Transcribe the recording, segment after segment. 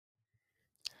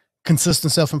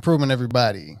Consistent self-improvement,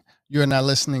 everybody. You are now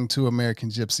listening to American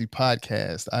gypC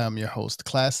podcast. I am your host,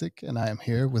 Classic, and I am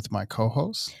here with my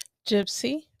co-host,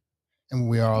 gypC. And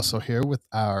we are also here with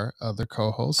our other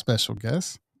co-host, special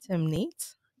guest, Tim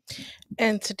Neat.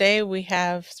 And today we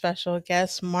have special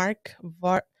guest Mark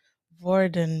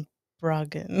Vorderbruggen.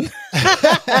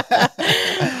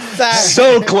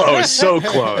 So close, so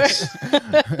close.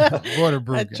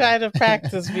 Vorderbruggen. I tried to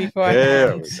practice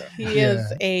beforehand. He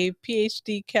is a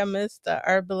Ph.D. chemist, a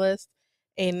herbalist,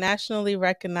 a nationally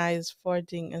recognized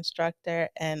foraging instructor,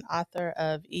 and author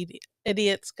of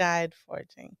Idiot's Guide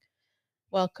Foraging.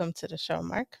 Welcome to the show,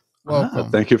 Mark. Welcome.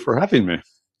 Thank you for having me.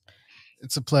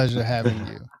 It's a pleasure having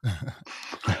you.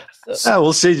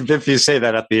 We'll see if you say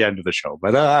that at the end of the show,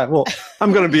 but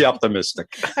I'm going to be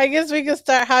optimistic. I guess we can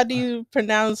start. How do you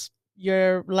pronounce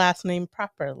your last name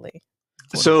properly?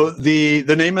 So the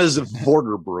name is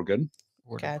Vorderbruggen.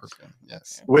 Gotcha.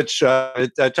 Yes. Which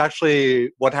it's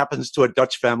actually what happens to a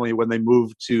Dutch family when they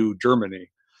move to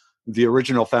Germany. The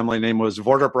original family name was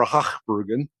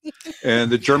Vorderbruggen,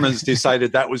 and the Germans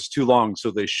decided that was too long,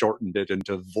 so they shortened it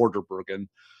into Vorderbruggen.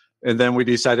 And then we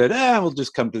decided, we'll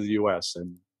just come to the U.S.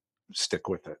 and stick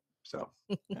with it. So,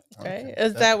 okay.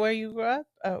 Is that where you grew up?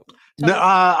 Oh,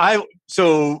 no,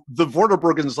 so the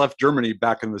Vorderbruggens left Germany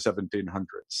back in the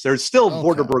 1700s. There's still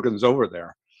Vorderbruggens over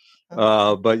there,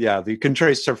 but yeah, you can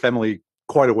trace their family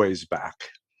quite a ways back.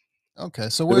 Okay,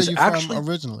 so where are you from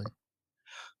originally?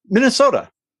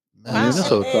 Minnesota. Wow.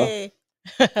 Minnesota. Hey.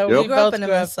 We grew up in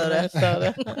Minnesota.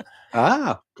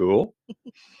 Cool.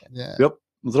 Yeah. Yep.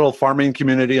 Little farming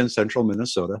community in central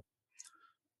Minnesota.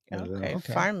 Okay,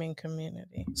 farming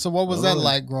community. So what was that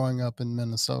like growing up in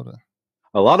Minnesota?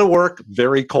 A lot of work,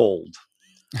 very cold.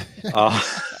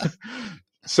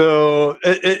 So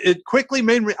it quickly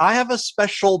made me, I have a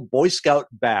special Boy Scout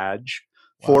badge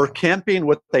for camping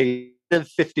with a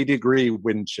 50-degree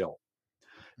wind chill.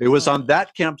 It was on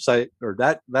that campsite or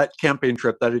that camping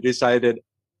trip that I decided,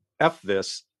 F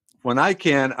this. When I'm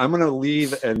going to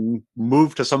leave and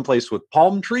move to someplace with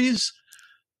palm trees.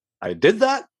 I did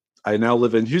that. I now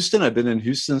live in Houston. I've been in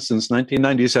Houston since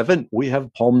 1997. We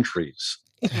have palm trees.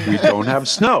 We don't have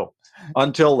snow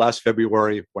until last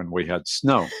February when we had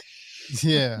snow.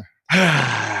 Yeah.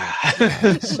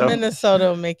 So, Minnesota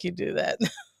will make you do that.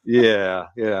 Yeah.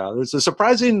 There's a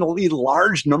surprisingly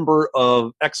large number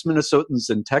of ex-Minnesotans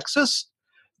in Texas.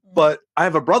 But I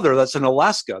have a brother that's in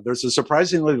Alaska. There's a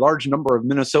surprisingly large number of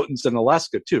Minnesotans in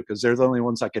Alaska, too, because they're the only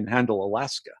ones that can handle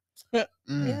Alaska. Yeah,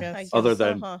 other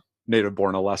than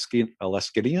native-born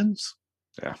Alaskanians.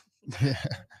 Yeah.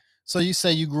 So you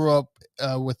say you grew up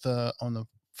on a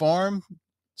farm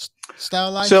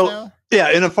style lifestyle? So,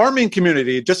 yeah, in a farming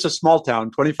community, just a small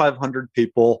town, 2,500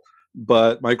 people.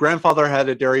 But my grandfather had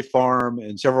a dairy farm,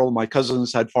 and several of my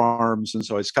cousins had farms. And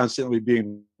so I was constantly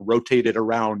being rotated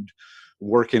around,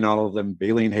 working on all of them,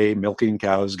 baling hay, milking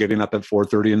cows, getting up at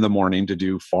 4:30 in the morning to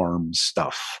do farm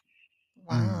stuff.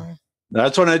 Wow.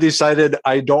 That's when I decided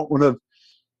I don't want to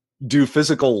do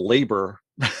physical labor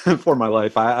for my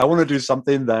life. I want to do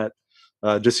something that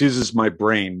just uses my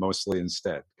brain mostly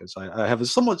instead, because I have a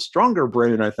somewhat stronger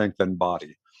brain, I think, than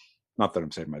body. Not that I'm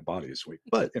saying my body is weak,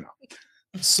 but you know.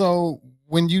 So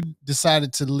when you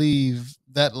decided to leave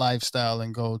that lifestyle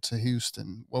and go to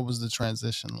Houston, what was the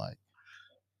transition like?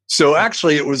 So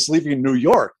actually, it was leaving New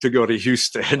York to go to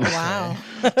Houston. Wow.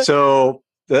 So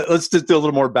let's just do a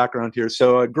little more background here.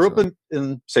 So I grew up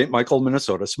in St. Michael,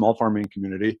 Minnesota, small farming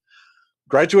community.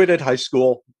 Graduated high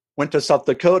school, went to South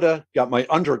Dakota, got my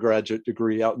undergraduate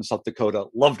degree out in South Dakota,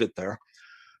 loved it there.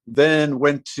 Then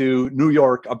went to New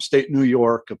York, upstate New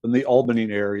York, up in the Albany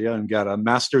area, and got a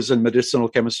master's in medicinal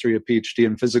chemistry, a Ph.D.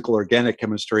 in physical organic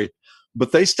chemistry.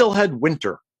 But they still had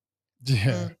winter.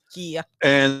 Yeah.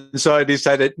 And so I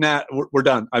decided, we're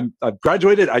done. I've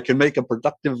graduated. I can make a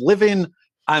productive living.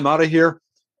 I'm out of here.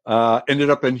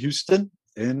 Ended up in Houston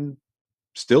and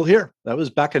still here. That was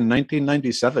back in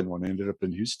 1997 when I ended up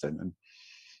in Houston. And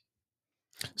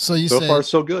so you so said, far,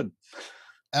 so good.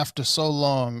 After so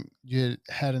long, you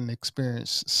hadn't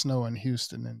experienced snow in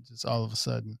Houston, and just all of a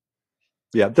sudden.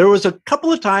 Yeah, there was a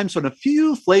couple of times when a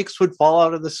few flakes would fall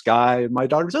out of the sky, and my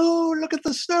daughter's, oh, look at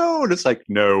the snow. And it's like,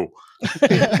 no.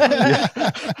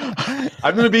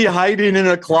 I'm going to be hiding in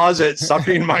a closet,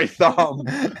 sucking my thumb.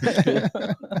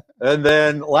 And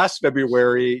then last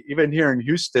February, even here in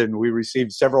Houston, we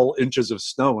received several inches of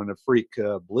snow in a freak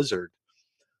blizzard.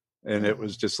 And it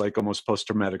was just like almost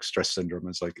post-traumatic stress syndrome.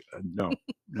 It's like, no.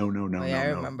 I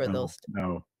remember those.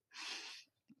 No.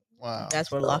 Wow.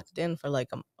 That's we're locked in for like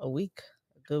a week.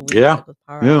 Good week. Yeah. With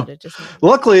power Yeah. outages.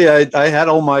 Luckily, I had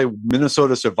all my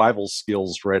Minnesota survival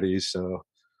skills ready, so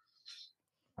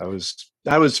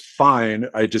I was fine.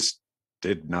 I just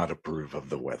did not approve of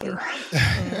the weather.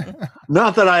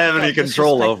 Not that I have any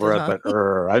control over it, but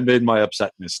I made my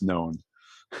upsetness known.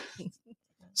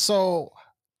 So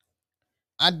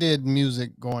I did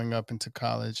music going up into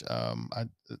college. I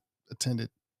attended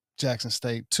Jackson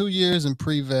State, 2 years in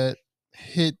pre-vet,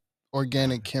 hit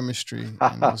organic chemistry,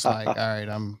 and was like, all right,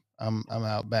 I'm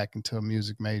out back into a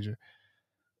music major.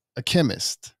 A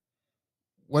chemist.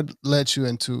 What led you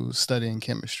into studying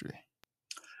chemistry?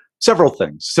 Several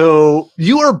things. So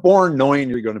you are born knowing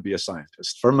you're going to be a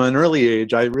scientist. From an early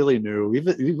age, I really knew,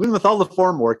 even with all the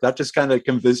form work, that just kind of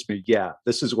convinced me, yeah,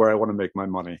 this is where I want to make my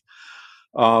money.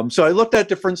 So I looked at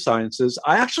different sciences.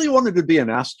 I actually wanted to be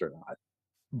an astronaut,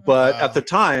 but at the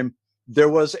time, there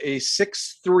was a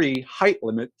 6'3" height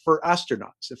limit for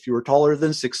astronauts. If you were taller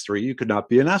than 6'3", you could not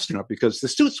be an astronaut because the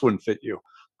suits wouldn't fit you.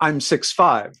 I'm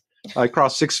 6'5". I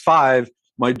crossed 6'5"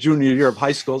 my junior year of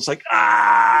high school. It's like,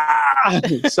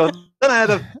 So then I had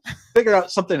to figure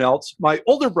out something else. My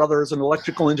older brother is an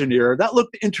electrical engineer. That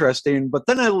looked interesting, but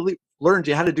then I learned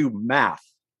you had to do math.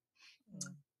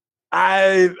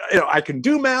 I can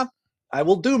do math. I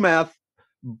will do math,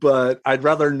 but I'd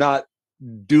rather not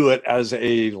do it as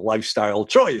a lifestyle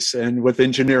choice. And with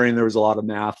engineering, there was a lot of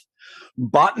math.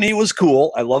 Botany was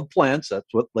cool. I love plants. That's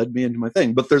what led me into my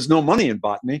thing. But there's no money in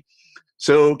botany.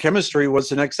 So chemistry was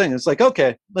the next thing. It's like,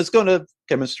 okay, let's go into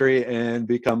chemistry and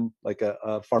become like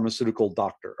a pharmaceutical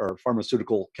doctor or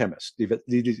pharmaceutical chemist,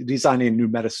 designing new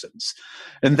medicines.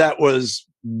 And that was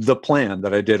the plan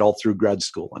that I did all through grad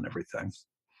school and everything.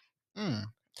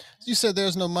 You said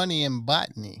there's no money in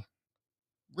botany.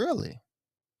 Really?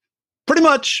 Pretty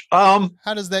much. How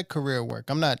does that career work?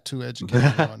 I'm not too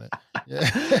educated on it.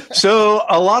 Yeah. So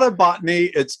a lot of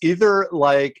botany, it's either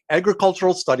like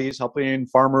agricultural studies, helping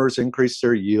farmers increase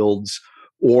their yields,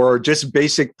 or just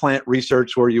basic plant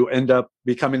research where you end up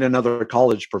becoming another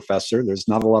college professor. There's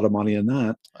not a lot of money in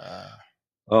that.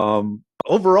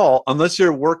 Overall, unless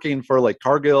you're working for like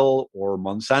Cargill or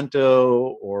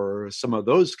Monsanto or some of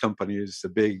those companies, the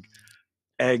big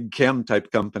ag chem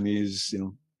type companies,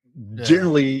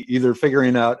 generally either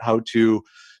figuring out how to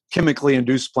chemically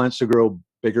induce plants to grow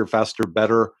bigger, faster,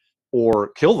 better, or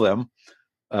kill them.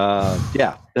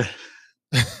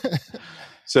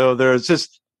 So there's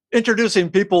just introducing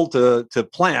people to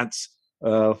plants,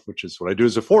 which is what I do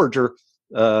as a forager,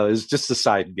 is just a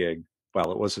side gig.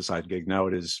 Well, it was a side gig. Now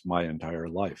it is my entire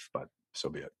life, but so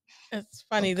be it. It's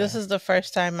funny. Okay. This is the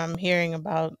first time I'm hearing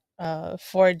about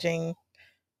foraging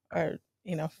or,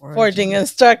 foraging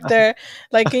instructor.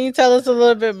 Like, can you tell us a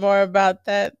little bit more about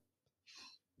that?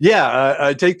 Yeah,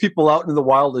 I take people out into the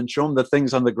wild and show them the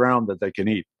things on the ground that they can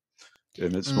eat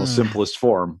in its most simplest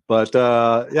form. But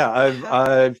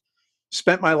I've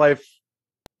spent my life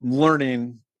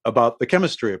learning about the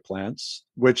chemistry of plants,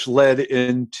 which led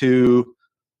into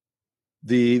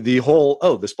the whole,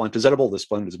 this plant is edible, this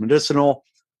plant is medicinal.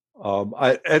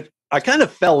 I kind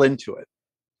of fell into it.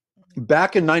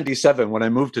 Back in '97, when I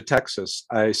moved to Texas,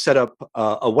 I set up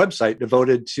a website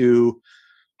devoted to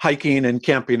hiking and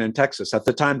camping in Texas. At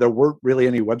the time, there weren't really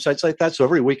any websites like that. So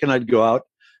every weekend I'd go out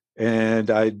and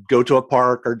I'd go to a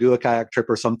park or do a kayak trip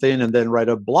or something and then write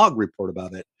a blog report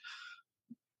about it.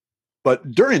 But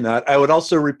during that, I would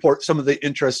also report some of the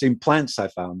interesting plants I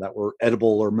found that were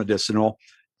edible or medicinal.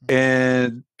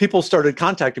 And people started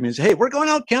contacting me and say, hey, we're going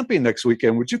out camping next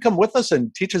weekend. Would you come with us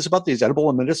and teach us about these edible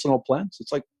and medicinal plants?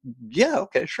 It's like, yeah,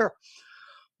 okay, sure.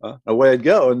 Away I'd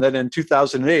go. And then in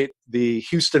 2008, the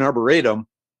Houston Arboretum,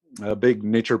 a big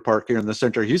nature park here in the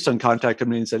center of Houston, contacted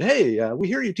me and said, hey, we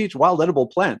hear you teach wild edible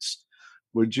plants.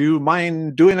 Would you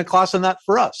mind doing a class on that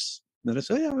for us? And then I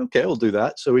said, yeah, okay, we'll do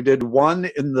that. So we did one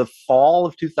in the fall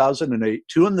of 2008,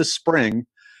 two in the spring,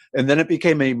 and then it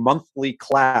became a monthly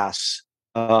class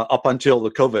up until the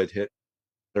COVID hit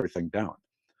everything down.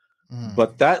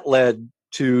 But that led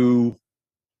to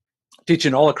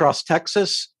teaching all across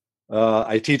Texas.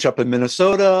 I teach up in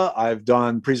Minnesota. I've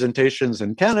done presentations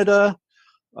in Canada.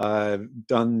 I've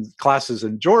done classes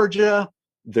in Georgia.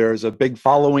 There's a big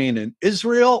following in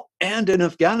Israel and in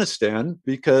Afghanistan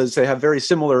because they have very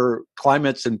similar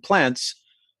climates and plants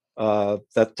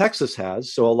that Texas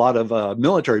has. So a lot of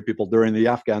military people during the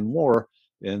Afghan war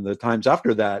and the times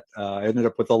after that, I ended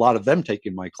up with a lot of them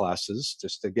taking my classes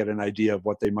just to get an idea of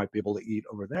what they might be able to eat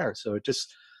over there. So it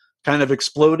just kind of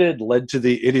exploded, led to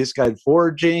the Idiot's Guide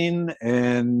Foraging,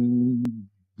 and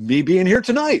me being here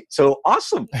tonight. So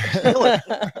awesome. I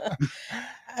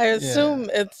assume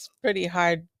it's pretty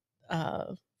hard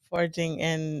foraging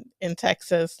in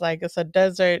Texas. Like, it's a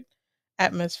desert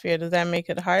atmosphere. Does that make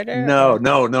it harder? No.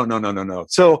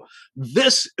 So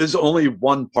this is only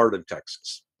one part of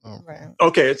Texas. Right.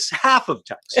 Okay, it's half of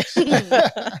Texas.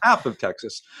 Half of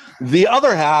Texas. The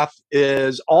other half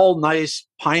is all nice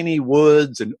piney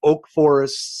woods and oak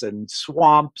forests and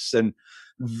swamps and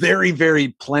very,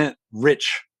 very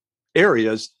plant-rich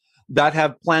areas that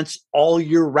have plants all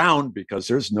year round because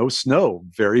there's no snow,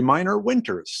 very minor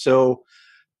winters. So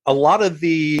a lot of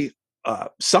the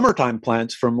summertime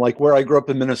plants from like where I grew up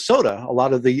in Minnesota, a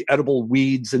lot of the edible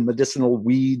weeds and medicinal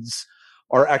weeds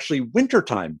are actually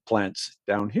wintertime plants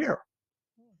down here,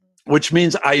 which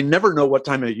means I never know what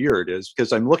time of year it is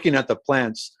because I'm looking at the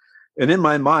plants, and in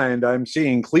my mind, I'm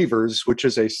seeing cleavers, which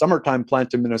is a summertime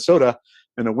plant in Minnesota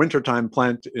and a wintertime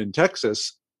plant in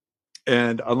Texas.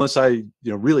 And unless I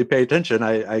really pay attention,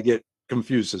 I get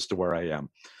confused as to where I am,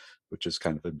 which is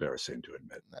kind of embarrassing to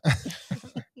admit.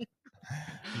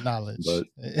 Knowledge. But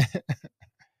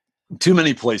too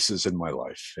many places in my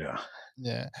life. Yeah.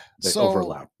 Yeah. They so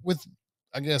overlap. With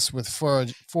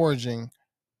foraging,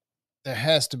 there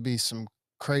has to be some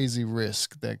crazy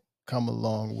risk that come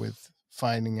along with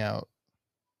finding out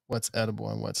what's edible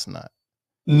and what's not.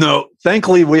 No,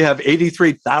 thankfully we have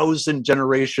 83,000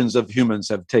 generations of humans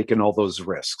have taken all those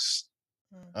risks.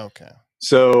 Okay.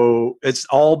 So it's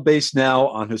all based now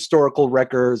on historical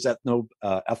records,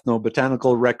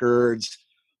 ethnobotanical records,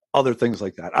 other things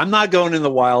like that. I'm not going in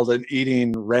the wild and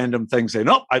eating random things saying,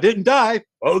 "Oh, I didn't die."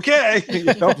 Okay.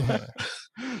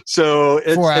 So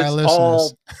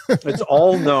it's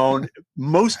all known.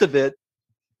 Most of it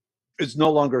is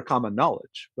no longer common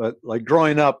knowledge. But like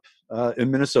growing up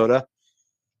in Minnesota,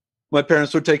 my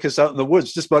parents would take us out in the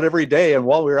woods just about every day. And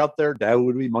while we were out there, Dad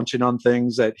would be munching on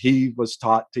things that he was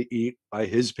taught to eat by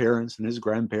his parents and his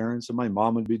grandparents. And my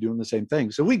mom would be doing the same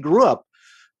thing. So we grew up,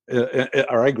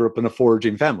 or I grew up in a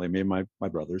foraging family, me and my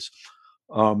brothers.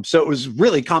 So it was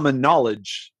really common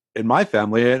knowledge in my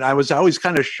family. And I was always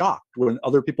kind of shocked when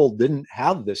other people didn't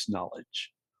have this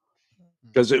knowledge.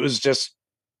 Because it was just,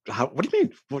 what do you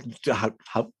mean?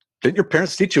 How didn't your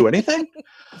parents teach you anything?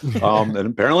 And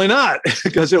apparently not,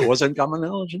 because it wasn't common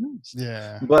knowledge.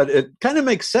 Yeah. But it kind of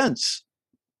makes sense.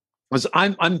 Because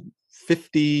I'm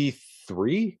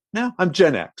 53 now. I'm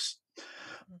Gen X.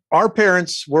 Our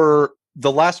parents were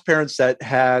the last parents that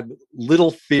had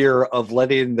little fear of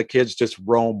letting the kids just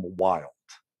roam wild.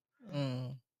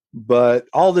 But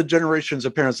all the generations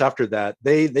of parents after that,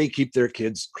 they keep their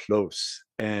kids close.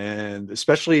 And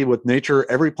especially with nature,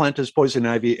 every plant is poison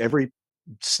ivy, every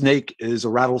snake is a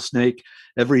rattlesnake,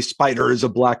 every spider is a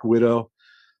black widow.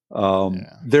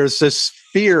 There's this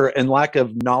fear and lack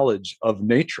of knowledge of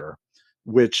nature,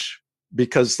 which,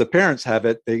 because the parents have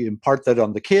it, they impart that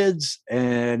on the kids.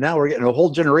 And now we're getting a whole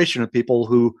generation of people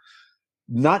who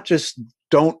not just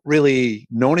don't really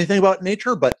know anything about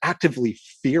nature, but actively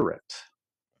fear it.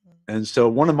 And so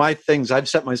one of my things I've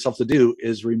set myself to do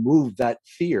is remove that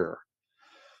fear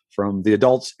from the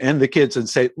adults and the kids and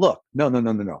say, look, no.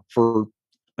 For,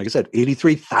 like I said,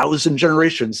 83,000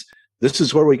 generations, this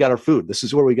is where we got our food. This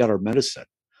is where we got our medicine.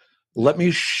 Let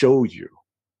me show you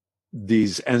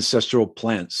these ancestral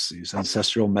plants, these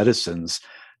ancestral medicines,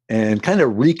 and kind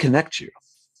of reconnect you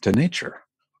to nature.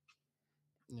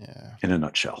 Yeah. In a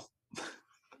nutshell.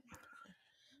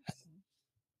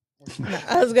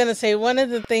 I was gonna say one of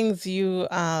the things you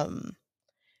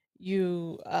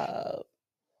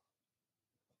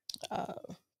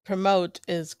promote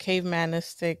is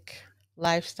Cavemanistic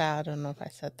lifestyle. I don't know if I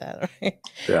said that right.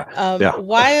 Yeah.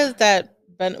 Why is that?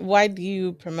 Why do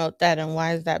you promote that, and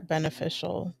why is that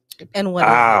beneficial? And what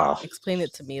is it? Explain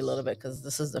it to me a little bit, because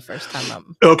this is the first time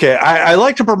I'm. Okay, I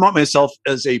like to promote myself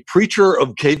as a preacher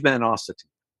of Cavemanicity.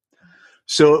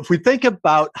 So if we think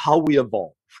about how we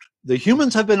evolved, the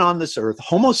humans have been on this earth,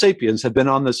 Homo sapiens have been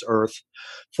on this earth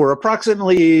for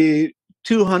approximately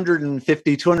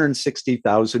 250,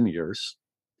 260,000 years.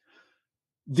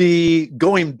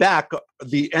 Going back,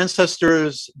 the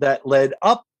ancestors that led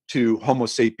up to Homo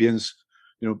sapiens,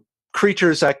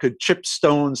 creatures that could chip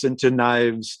stones into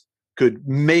knives, could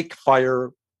make fire,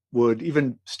 would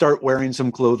even start wearing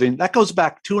some clothing. That goes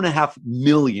back 2.5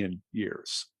 million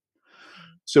years.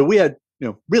 So we had,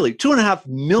 really 2.5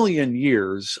 million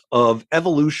years of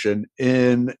evolution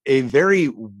in a very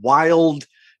wild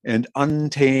and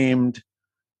untamed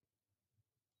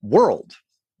world,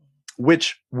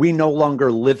 which we no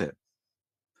longer live in.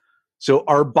 So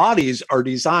our bodies are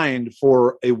designed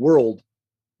for a world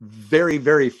very,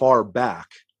 very far back.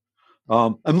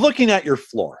 I'm looking at your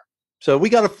floor. So we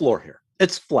got a floor here.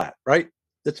 It's flat, right?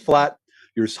 It's flat.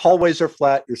 Your hallways are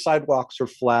flat. Your sidewalks are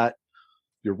flat.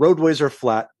 Your roadways are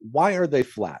flat. Why are they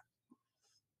flat?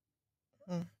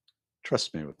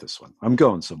 Trust me with this one. I'm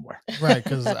going somewhere. Right,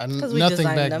 because nothing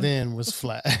back then was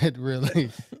flat,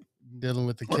 really. dealing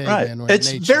with the Right. caveman.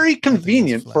 It's very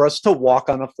convenient for us to walk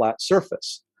on a flat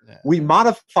surface. Yeah. We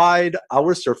modified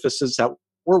our surfaces that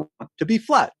were to be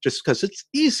flat just because it's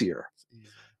easier.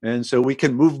 And so we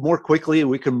can move more quickly.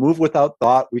 We can move without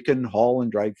thought. We can haul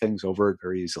and drag things over it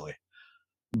very easily.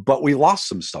 But we lost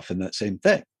some stuff in that same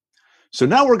thing. So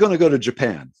now we're going to go to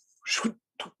Japan.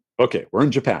 Okay, we're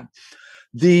in Japan.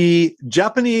 The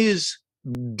Japanese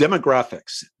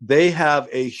demographics, they have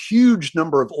a huge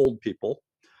number of old people,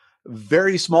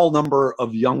 very small number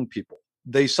of young people.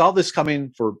 They saw this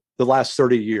coming for the last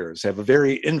 30 years. They have a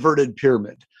very inverted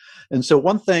pyramid. And so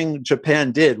one thing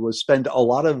Japan did was spend a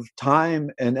lot of time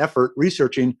and effort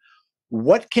researching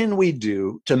what can we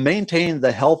do to maintain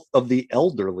the health of the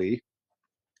elderly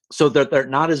so that they're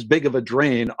not as big of a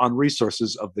drain on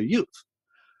resources of the youth.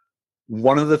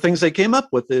 One of the things they came up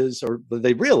with is, or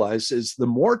they realized, is the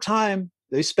more time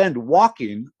they spend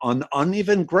walking on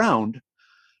uneven ground,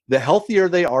 the healthier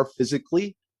they are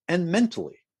physically and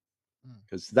mentally,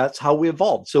 because that's how we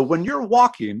evolved. So when you're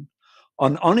walking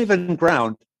on uneven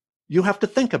ground, you have to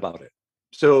think about it.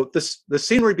 So the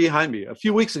scenery behind me, a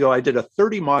few weeks ago, I did a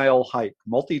 30-mile hike,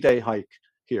 multi-day hike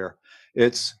here.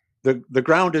 It's the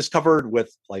ground is covered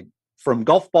with, like, from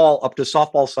golf ball up to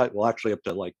softball site, well, actually up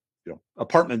to, like,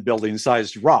 apartment building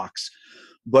sized rocks.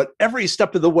 But every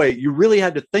step of the way, you really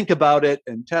had to think about it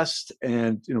and test.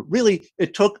 And, really,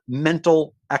 it took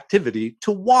mental activity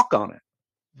to walk on it.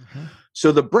 Mm-hmm.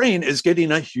 So the brain is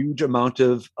getting a huge amount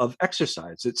of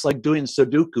exercise. It's like doing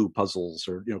Sudoku puzzles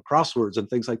or, crosswords and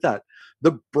things like that.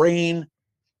 The brain,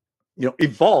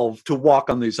 evolved to walk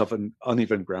on these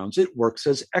uneven grounds. It works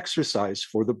as exercise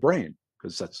for the brain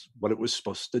because that's what it was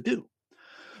supposed to do.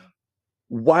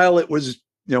 While it was,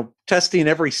 testing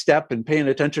every step and paying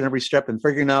attention every step and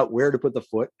figuring out where to put the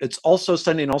foot, it's also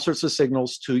sending all sorts of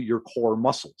signals to your core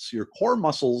muscles. Your core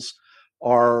muscles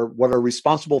are what are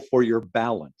responsible for your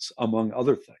balance, among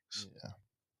other things. Yeah.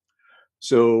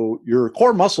 So your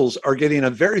core muscles are getting a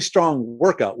very strong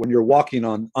workout when you're walking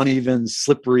on uneven,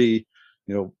 slippery,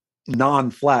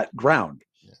 non-flat ground.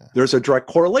 Yeah. There's a direct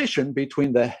correlation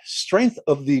between the strength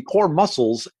of the core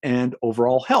muscles and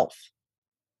overall health.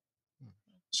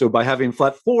 So by having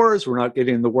flat floors, we're not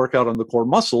getting the workout on the core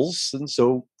muscles. And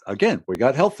so, again, we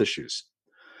got health issues.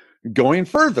 Going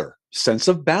further, sense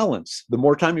of balance. The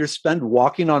more time you spend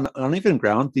walking on uneven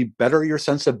ground, the better your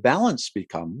sense of balance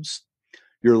becomes.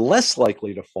 You're less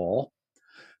likely to fall.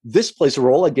 This plays a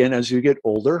role, again, as you get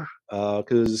older,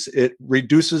 because it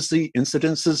reduces the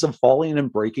incidences of falling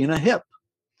and breaking a hip.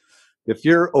 If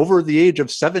you're over the age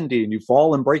of 70 and you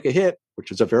fall and break a hip,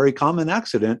 which is a very common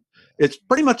accident, it's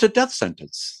pretty much a death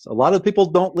sentence. A lot of people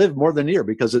don't live more than a year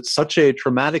because it's such a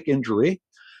traumatic injury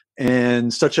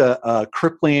and such a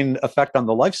crippling effect on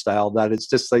the lifestyle that it's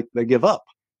just like they give up.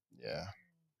 Yeah.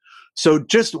 So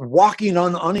just walking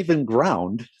on uneven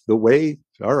ground, the way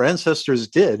our ancestors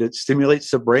did, it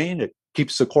stimulates the brain, it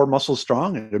keeps the core muscles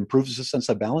strong, it improves the sense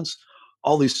of balance,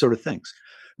 all these sort of things.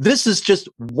 This is just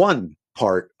one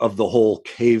part of the whole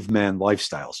caveman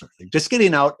lifestyle sort of thing, just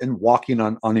getting out and walking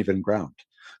on uneven ground.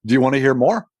 Do you want to hear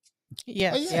more?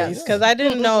 Yes, because I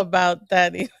didn't know about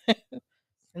that either.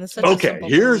 Okay,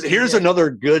 here's another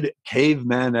good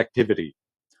caveman activity.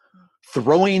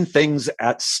 Throwing things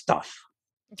at stuff.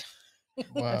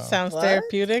 Wow. That sounds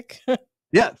therapeutic.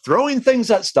 Yeah, throwing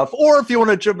things at stuff, or if you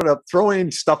want to jump it up,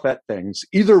 throwing stuff at things.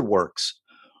 Either works.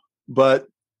 But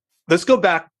let's go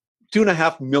back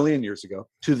 2.5 million years ago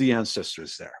to the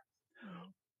ancestors there.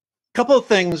 A couple of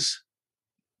things.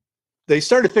 They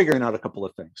started figuring out a couple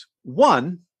of things.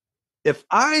 One, if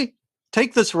I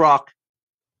take this rock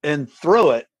and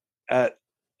throw it at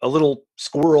a little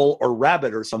squirrel or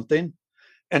rabbit or something,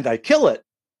 and I kill it,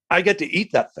 I get to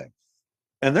eat that thing.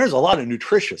 And there's a lot of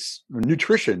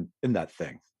nutrition in that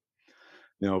thing.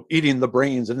 Eating the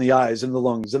brains and the eyes and the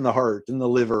lungs and the heart and the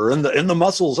liver and the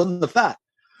muscles and the fat.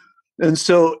 And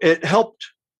so it helped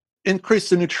increase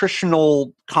the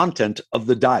nutritional content of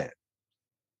the diet.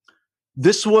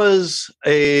 This was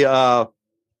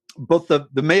both the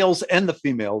males and the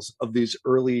females of these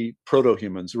early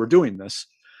proto-humans were doing this.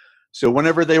 So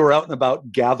whenever they were out and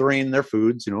about gathering their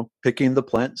foods, picking the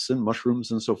plants and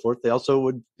mushrooms and so forth, they also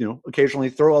would, occasionally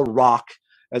throw a rock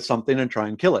at something and try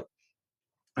and kill it.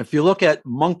 If you look at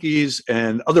monkeys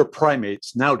and other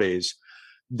primates nowadays,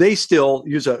 they still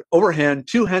use an overhand,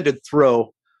 two-handed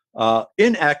throw,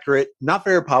 inaccurate, not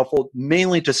very powerful,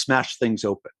 mainly to smash things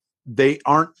open. They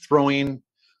aren't throwing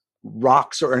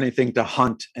rocks or anything to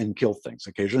hunt and kill things.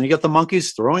 Occasionally you get the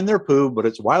monkeys throwing their poo, but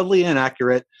it's wildly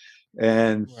inaccurate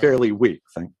and fairly weak.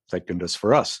 Thank goodness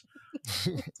for us.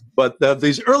 But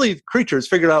these early creatures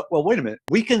figured out, well, wait a minute,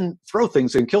 we can throw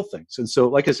things and kill things. And so,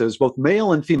 like I said, it's both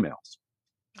male and females.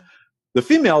 The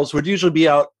females would usually be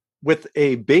out with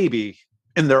a baby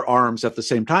in their arms at the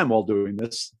same time while doing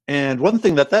this. And one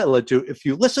thing that led to, if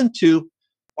you listen to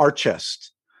our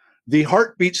chest, the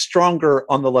heart beats stronger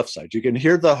on the left side. You can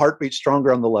hear the heartbeat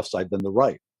stronger on the left side than the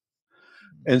right.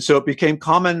 And so it became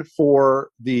common for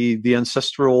the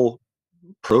ancestral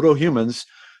proto-humans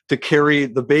to carry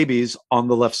the babies on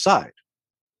the left side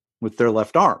with their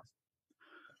left arm.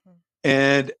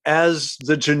 And as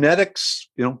the genetics,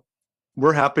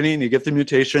 were happening, you get the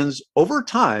mutations over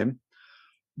time,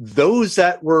 those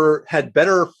that had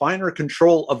better, finer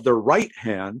control of their right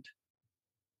hand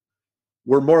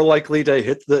were more likely to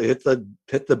hit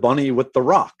the bunny with the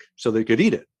rock so they could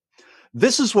eat it.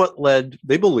 This is what led,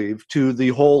 they believe, to the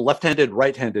whole left-handed,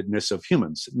 right-handedness of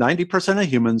humans. 90%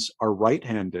 of humans are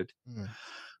right-handed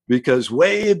because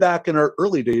way back in our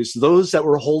early days, those that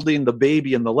were holding the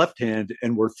baby in the left hand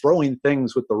and were throwing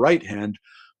things with the right hand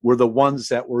were the ones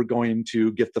that were going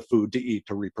to get the food to eat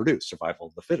to reproduce, survival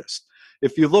of the fittest.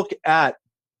 If you look at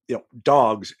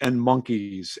dogs and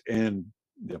monkeys and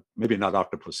maybe not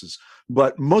octopuses,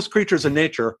 but most creatures in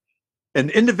nature,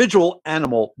 an individual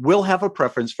animal will have a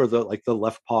preference for the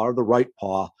left paw or the right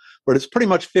paw, but it's pretty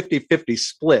much 50-50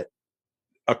 split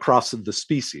across the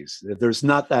species. There's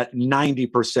not that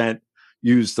 90%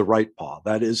 use the right paw.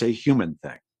 That is a human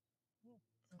thing.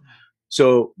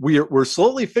 So we're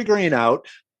slowly figuring out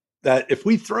that if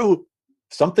we throw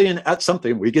something at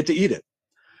something, we get to eat it.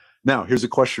 Now, here's a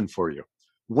question for you.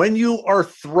 When you are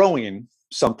throwing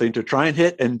something to try and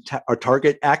hit a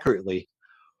target accurately,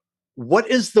 what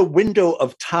is the window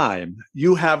of time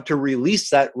you have to release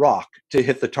that rock to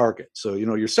hit the target? So,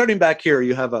 you're starting back here,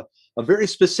 you have a very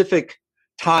specific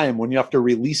time when you have to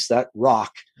release that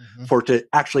rock for it to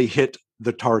actually hit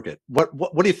the target.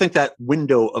 What do you think that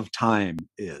window of time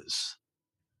is?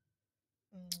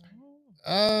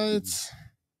 It's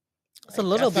a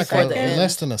little before the end.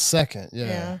 Less than a second.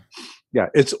 Yeah. Yeah,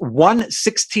 it's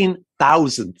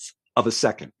 1/16,000th of a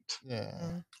second.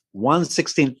 Yeah.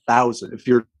 1/16,000. If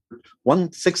you're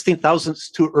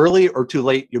 1/16,000th too early or too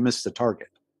late, you miss the target.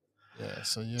 Yeah.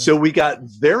 So we got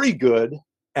very good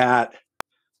at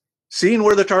seeing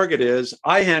where the target is,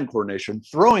 eye-hand coordination,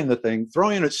 throwing the thing,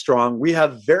 throwing it strong. We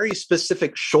have very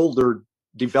specific shoulder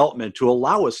development to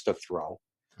allow us to throw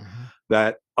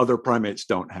that other primates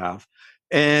don't have.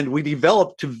 And we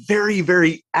developed to very,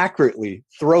 very accurately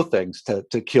throw things to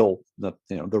kill the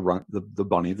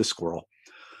bunny, the squirrel.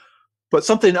 But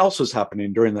something else was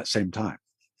happening during that same time.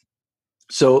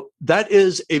 So that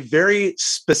is a very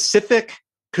specific,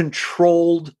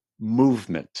 controlled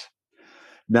movement.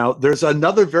 Now, there's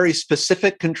another very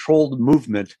specific, controlled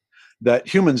movement that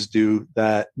humans do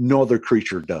that no other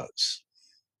creature does.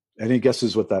 Any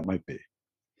guesses what that might be?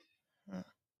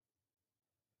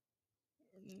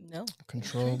 No.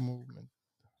 Controlled movement.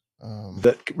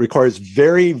 That requires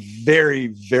very, very,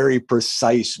 very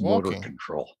precise motor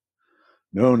control.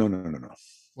 No.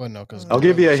 Well, no, because I'll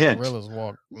give you a hint. Gorillas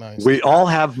walk nice. We all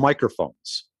have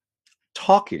microphones.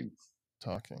 Talking.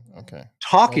 Okay.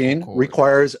 Talking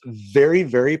requires very,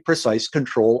 very precise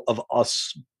control of a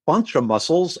bunch of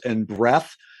muscles and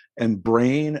breath and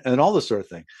brain and all this sort of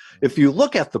thing. If you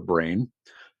look at the brain,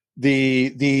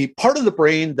 the part of the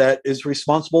brain that is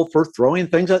responsible for throwing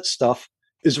things at stuff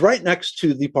is right next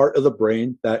to the part of the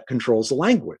brain that controls the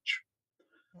language.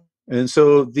 And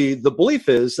so the belief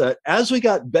is that as we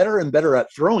got better and better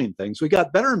at throwing things, we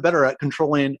got better and better at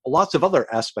controlling lots of other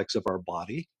aspects of our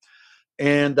body.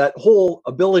 And that whole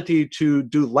ability to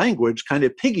do language kind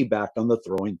of piggybacked on the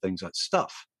throwing things at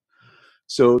stuff.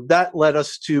 So that led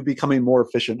us to becoming more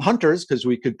efficient hunters because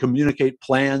we could communicate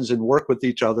plans and work with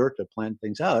each other to plan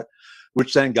things out,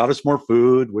 which then got us more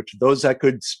food, which those that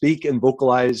could speak and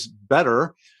vocalize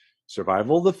better,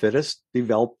 survival of the fittest,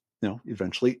 developed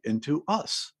eventually into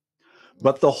us.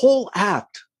 But the whole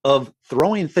act of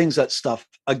throwing things at stuff,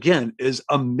 again, is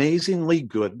amazingly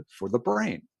good for the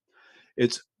brain.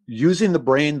 It's using the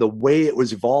brain the way it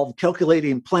was evolved,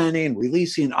 calculating, planning,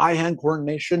 releasing, eye-hand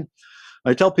coordination.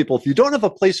 I tell people, if you don't have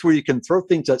a place where you can throw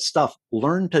things at stuff,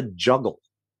 learn to juggle,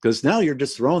 because now you're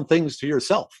just throwing things to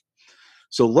yourself.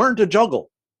 So learn to juggle,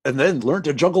 and then learn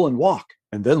to juggle and walk,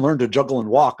 and then learn to juggle and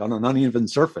walk on an uneven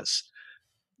surface.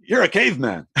 You're a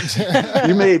caveman.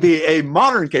 You may be a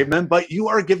modern caveman, but you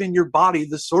are giving your body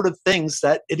the sort of things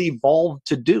that it evolved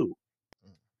to do.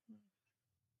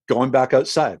 Going back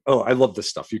outside. Oh, I love this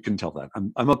stuff. You can tell that.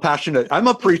 I'm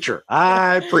a preacher.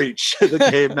 I preach the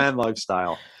caveman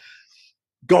lifestyle.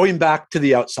 going back to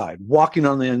the outside, walking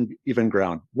on the uneven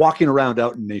ground, walking around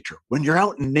out in nature. When you're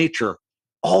out in nature,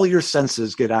 all your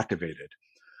senses get activated.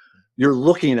 You're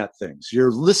looking at things,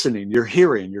 you're listening, you're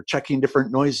hearing, you're checking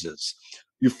different noises.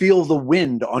 You feel the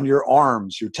wind on your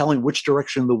arms. You're telling which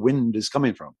direction the wind is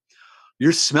coming from.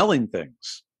 You're smelling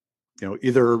things,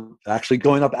 either actually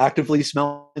going up actively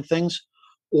smelling things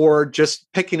or just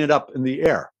picking it up in the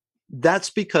air. That's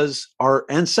because our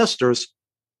ancestors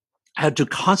had to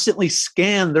constantly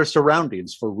scan their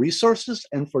surroundings for resources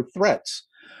and for threats.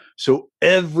 So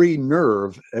every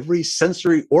nerve, every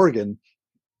sensory organ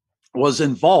was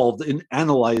involved in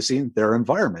analyzing their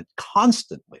environment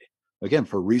constantly, again,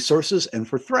 for resources and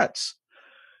for threats.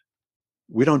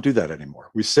 We don't do that anymore.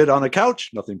 We sit on a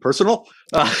couch, nothing personal.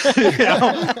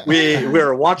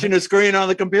 We're watching a screen on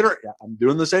the computer. Yeah, I'm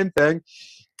doing the same thing.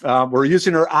 We're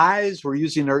using our eyes, we're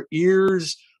using our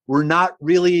ears. We're not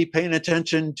really paying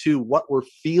attention to what we're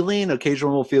feeling.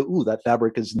 Occasionally we'll feel, ooh, that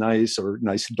fabric is nice, or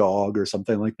nice dog, or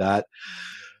something like that.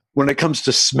 When it comes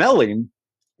to smelling,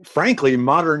 frankly,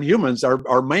 modern humans,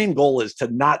 our main goal is to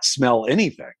not smell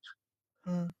anything.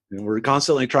 And we're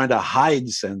constantly trying to hide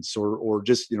scents, or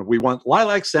just, we want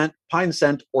lilac scent, pine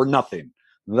scent, or nothing.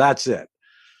 That's it.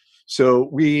 So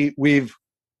we've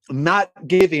not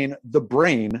giving the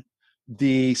brain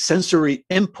the sensory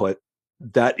input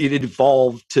that it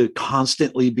evolved to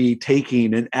constantly be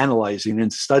taking and analyzing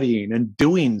and studying and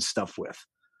doing stuff with.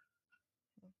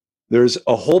 There's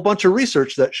a whole bunch of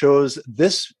research that shows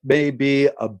this may be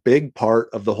a big part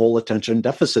of the whole attention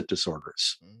deficit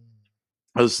disorders,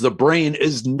 because the brain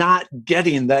is not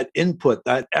getting that input,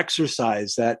 that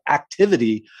exercise, that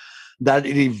activity that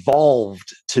it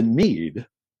evolved to need.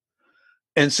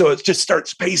 And so it just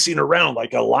starts pacing around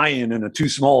like a lion in a too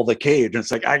small of a cage. And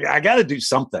it's like, I got to do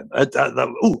something.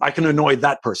 Ooh, I can annoy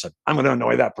that person. I'm going to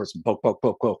annoy that person. Poke, poke,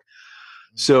 poke, poke.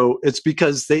 So it's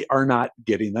because they are not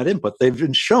getting that input. They've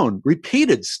been shown,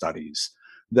 repeated studies,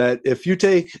 that if you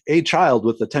take a child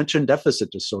with attention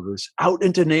deficit disorders out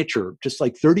into nature, just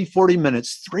like 30, 40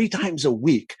 minutes, 3 times a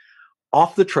week,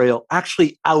 off the trail,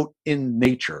 actually out in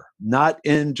nature, not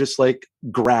in just like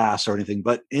grass or anything,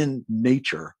 but in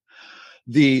nature,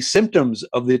 the symptoms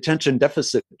of the attention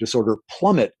deficit disorder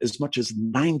plummet as much as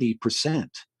 90%,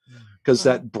 because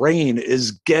that brain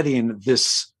is getting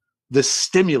this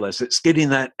stimulus, it's getting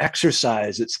that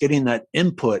exercise, it's getting that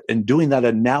input and doing that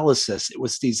analysis it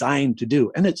was designed to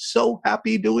do. And it's so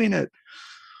happy doing it.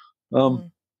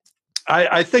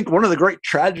 I think one of the great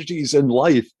tragedies in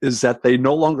life is that they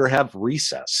no longer have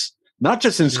recess. Not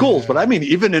just in schools, but I mean,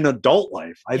 even in adult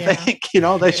life. I think,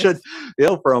 they should,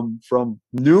 from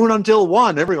noon until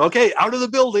 1, okay, out of the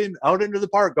building, out into the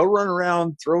park, go run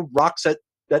around, throw rocks at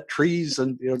trees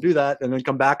and, do that, and then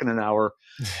come back in an hour.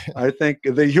 I think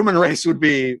the human race would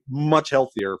be much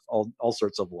healthier, all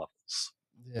sorts of levels.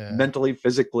 Mentally,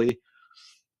 physically.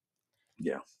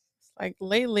 Yeah. Like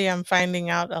lately, I'm finding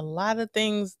out a lot of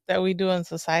things that we do in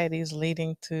society is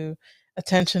leading to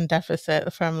attention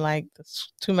deficit, from like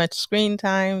too much screen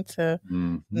time to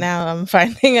now I'm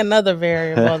finding another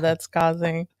variable that's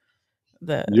causing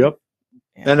the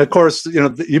And of course,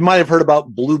 you might have heard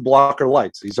about blue blocker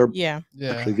lights. These are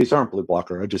actually, these aren't blue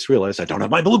blocker. I just realized I don't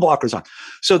have my blue blockers on.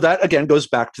 So that again goes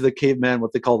back to the caveman,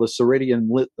 what they call the circadian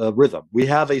rhythm. We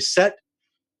have a set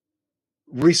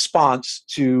response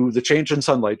to the change in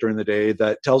sunlight during the day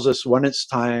that tells us when it's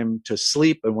time to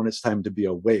sleep and when it's time to be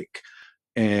awake.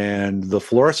 And the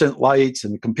fluorescent lights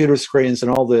and the computer screens and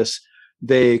all this,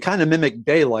 they kind of mimic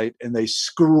daylight, and they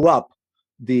screw up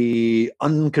the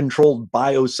uncontrolled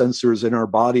biosensors in our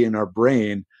body and our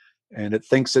brain. And it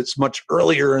thinks it's much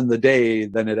earlier in the day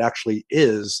than it actually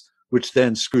is, which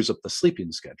then screws up the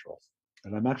sleeping schedule.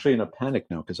 And I'm actually in a panic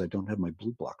now because I don't have my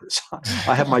blue blockers on.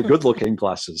 I have my good-looking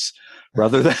glasses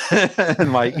rather than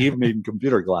my evening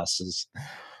computer glasses.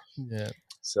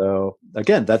 So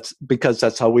again, that's because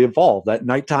that's how we evolved. At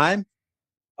nighttime,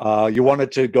 you want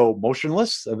it to go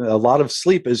motionless. I mean, a lot of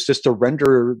sleep is just to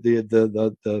render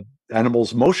the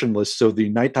animals motionless, so the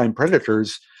nighttime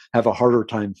predators have a harder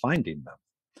time finding them.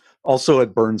 Also,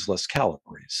 it burns less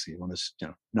calories. You want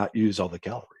to not use all the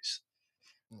calories.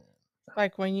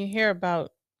 Like when you hear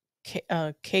about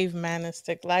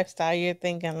Cavemanistic lifestyle, you're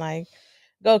thinking like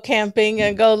go camping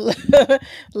and go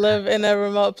live in a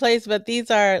remote place. But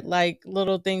these are like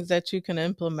little things that you can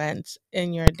implement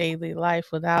in your daily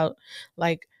life without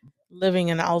like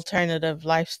living an alternative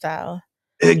lifestyle.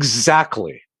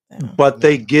 Exactly. But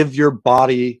they give your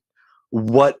body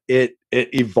what it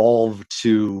evolved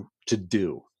to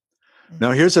do.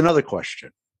 Now, here's another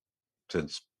question,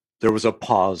 since there was a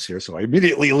pause here, so I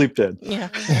immediately leaped in.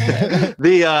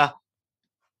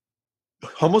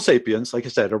 Homo sapiens, like I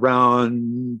said,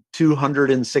 around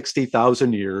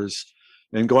 260,000 years,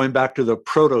 and going back to the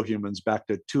proto-humans back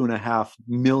to 2.5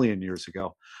 million years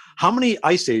ago. How many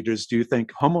ice ages do you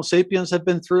think Homo sapiens have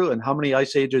been through, and how many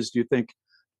ice ages do you think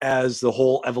as the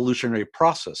whole evolutionary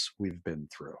process we've been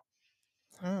through?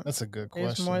 That's a good question.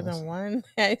 There's more than one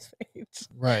ice age.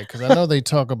 Right, because I know they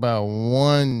talk about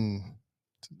one,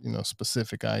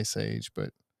 specific ice age,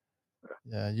 but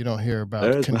yeah, you don't hear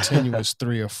about continuous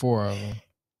 3 or 4 of them.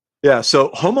 Yeah, so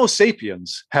Homo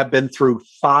sapiens have been through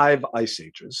 5 ice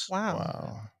ages.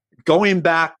 Wow. Going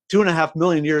back 2.5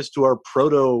 million years to our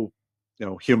proto,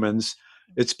 humans,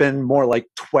 it's been more like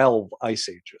 12 ice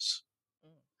ages.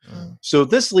 So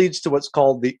this leads to what's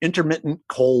called the intermittent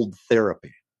cold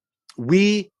therapy.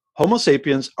 We, Homo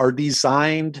sapiens, are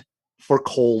designed for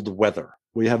cold weather.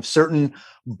 We have certain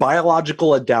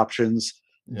biological adaptations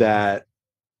that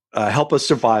help us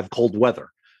survive cold weather.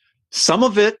 Some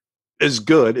of it is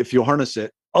good if you harness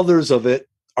it. Others of it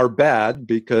are bad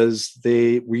because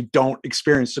we don't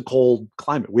experience the cold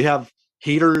climate. We have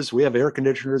heaters, we have air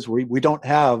conditioners. We don't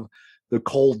have the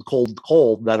cold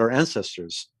that our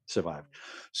ancestors survived.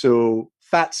 So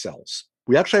fat cells.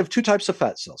 We actually have 2 types of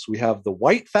fat cells. We have the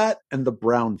white fat and the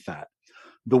brown fat.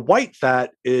 The white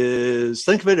fat is,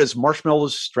 think of it as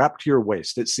marshmallows strapped to your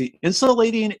waist. It's the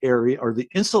insulating area, or the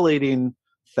insulating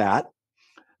fat,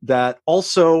 that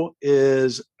also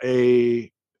is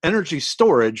a energy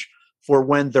storage for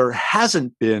when there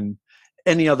hasn't been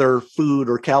any other food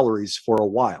or calories for a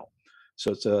while.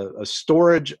 So it's a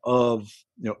storage of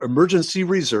emergency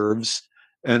reserves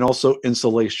and also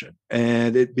insulation.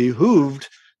 And it behooved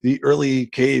the early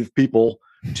cave people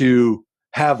to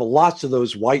have lots of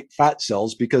those white fat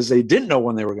cells because they didn't know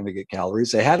when they were going to get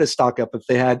calories. They had to stock up if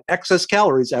they had excess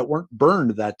calories that weren't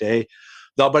burned that day.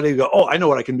 They'll go, oh, I know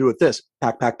what I can do with this.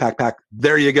 Pack.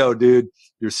 There you go, dude.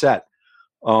 You're set.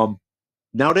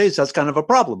 Nowadays, that's kind of a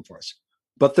problem for us.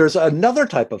 But there's another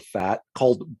type of fat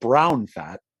called brown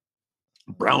fat,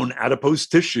 brown adipose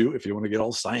tissue, if you want to get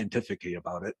all scientific-y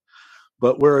about it.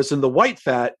 But whereas in the white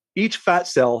fat, each fat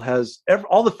cell has,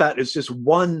 all the fat is just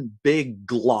one big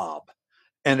glob.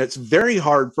 And it's very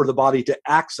hard for the body to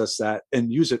access that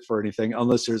and use it for anything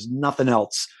unless there's nothing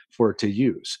else for it to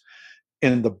use.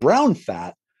 In the brown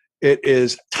fat, it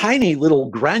is tiny little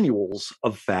granules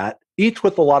of fat, each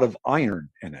with a lot of iron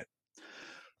in it.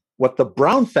 What the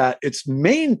brown fat, its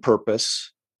main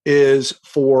purpose is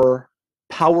for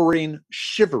powering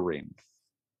shivering.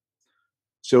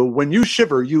 So when you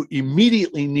shiver, you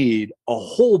immediately need a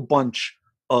whole bunch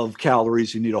of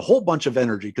calories. You need a whole bunch of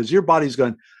energy because your body's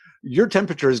going, your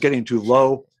temperature is getting too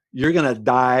low. You're going to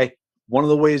die. One of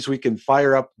the ways we can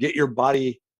fire up, get your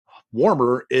body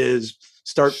warmer is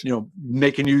start,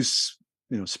 making you,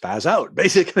 spaz out,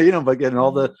 basically, by getting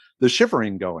all the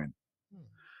shivering going.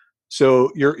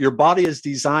 So your body is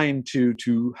designed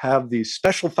to have these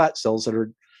special fat cells that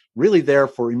are really there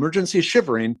for emergency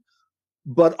shivering.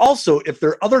 But also, if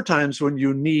there are other times when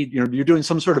you need, you're doing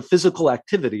some sort of physical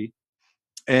activity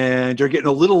and you're getting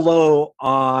a little low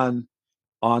on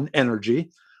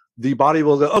energy, the body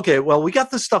will go, okay, well, we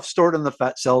got this stuff stored in the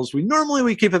fat cells.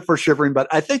 We keep it for shivering, but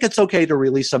I think it's okay to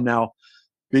release them now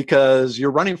because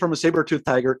you're running from a saber-toothed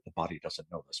tiger. The body doesn't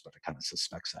know this, but it kind of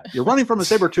suspects that. You're running from a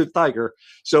saber-toothed tiger,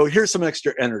 so here's some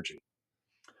extra energy.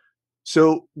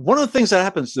 So one of the things that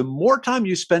happens, the more time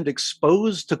you spend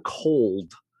exposed to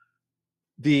cold,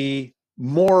 the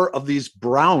more of these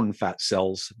brown fat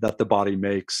cells that the body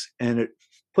makes, and it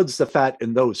puts the fat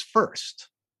in those first.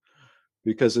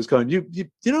 Because it's going, you're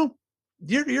kind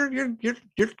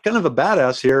of a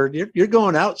badass here. You're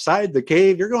going outside the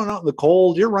cave. You're going out in the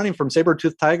cold. You're running from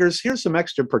saber-toothed tigers. Here's some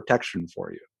extra protection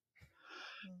for you.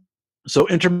 So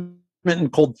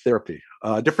intermittent cold therapy,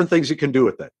 different things you can do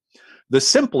with it. The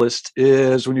simplest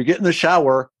is when you get in the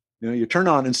shower, you turn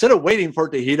on, instead of waiting for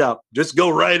it to heat up, just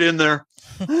go right in there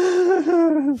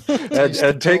and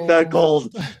take that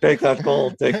cold. Okay,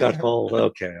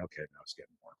 now it's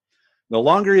getting warm. The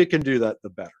longer you can do that, the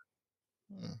better.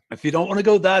 If you don't want to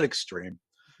go that extreme.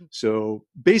 So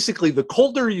basically, the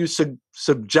colder you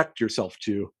subject yourself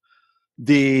to,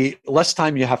 the less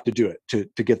time you have to do it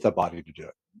to get the body to do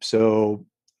it. So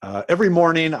every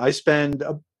morning I spend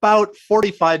about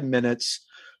 45 minutes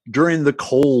during the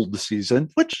cold season,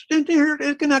 which here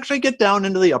it can actually get down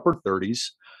into the upper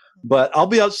 30s. But I'll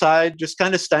be outside, just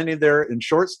kind of standing there in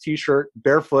shorts, t-shirt,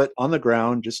 barefoot on the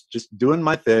ground, just doing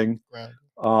my thing. Right.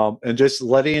 And just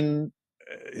letting,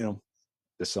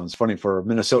 this sounds funny for a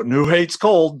Minnesotan who hates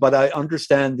cold, but I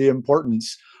understand the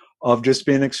importance of just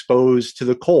being exposed to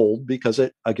the cold because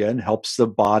it, again, helps the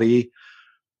body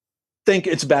think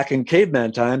it's back in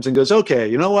caveman times and goes, okay,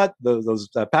 you know what? Those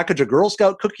package of Girl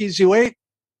Scout cookies you ate,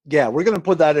 yeah, we're going to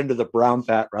put that into the brown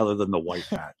fat rather than the white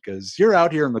fat because you're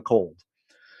out here in the cold.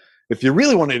 If you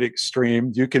really want it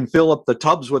extreme, you can fill up the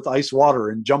tubs with ice water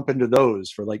and jump into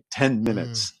those for like 10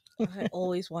 minutes. I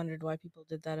always wondered why people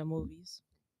did that in movies.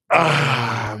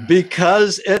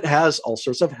 Because it has all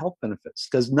sorts of health benefits.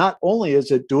 Because not only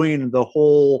is it doing the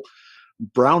whole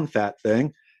brown fat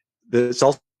thing, it's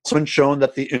also been shown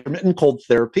that the intermittent cold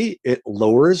therapy, it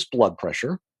lowers blood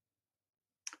pressure.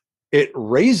 It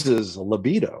raises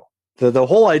libido. The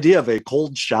whole idea of a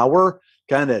cold shower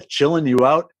kind of chilling you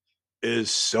out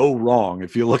is so wrong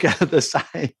if you look at the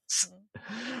science.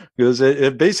 Because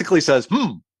it basically says,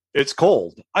 it's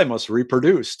cold. I must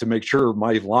reproduce to make sure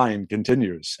my line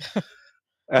continues.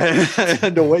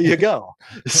 And away you go.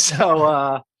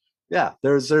 So, yeah,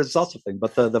 there's lots of things.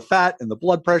 But the fat and the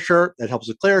blood pressure, it helps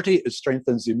with clarity. It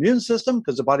strengthens the immune system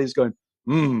because the body's going,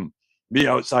 me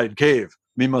outside cave.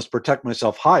 Me must protect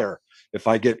myself higher. If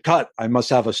I get cut, I must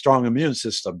have a strong immune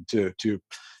system to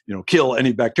kill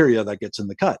any bacteria that gets in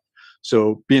the cut.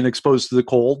 So being exposed to the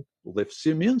cold lifts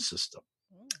the immune system,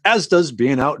 as does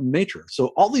being out in nature. So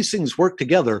all these things work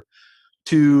together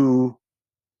to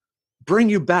bring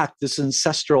you back this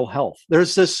ancestral health.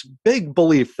 There's this big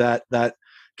belief that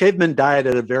cavemen died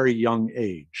at a very young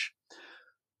age.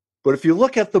 But if you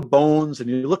look at the bones and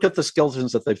you look at the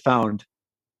skeletons that they found,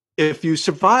 if you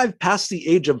survive past the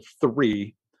age of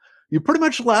 3, you pretty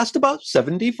much last about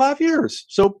 75 years.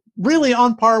 So really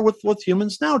on par with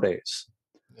humans nowadays.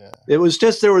 Yeah. It was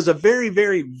just, there was a very,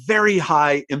 very, very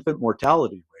high infant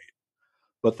mortality rate.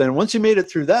 But then once you made it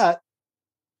through that,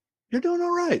 you're doing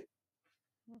all right.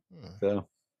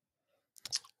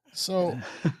 So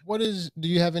do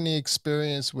you have any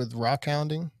experience with rock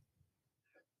hounding?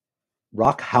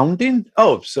 Rock hounding?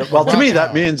 Oh, so, well, to me,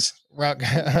 that means rock,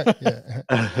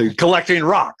 collecting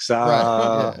rocks.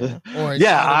 Right,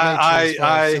 yeah.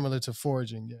 I similar to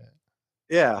foraging. Yeah.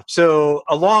 Yeah. So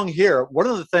along here, one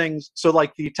of the things, so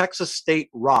like the Texas State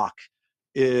rock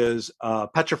is a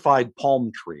petrified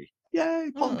palm tree.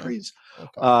 Yay, palm trees.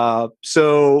 Okay.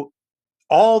 So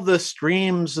all the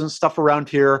streams and stuff around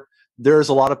here, there's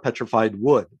a lot of petrified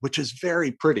wood, which is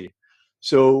very pretty.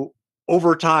 So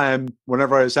over time,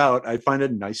 whenever I was out, I'd find a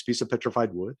nice piece of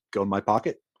petrified wood, go in my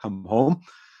pocket, come home.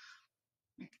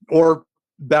 Or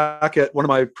back at one of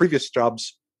my previous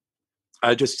jobs,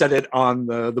 I just set it on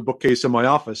the bookcase in my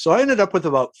office. So I ended up with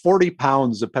about 40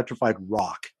 pounds of petrified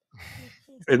rock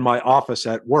in my office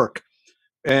at work.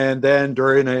 And then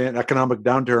during an economic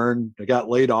downturn, I got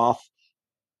laid off.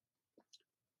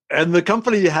 And the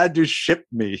company had to ship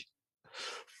me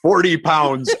 40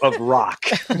 pounds of rock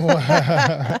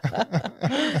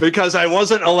because I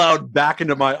wasn't allowed back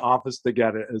into my office to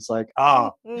get it. It's like,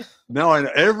 no,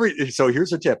 so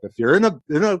here's a tip. If you're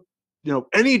in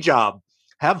any job,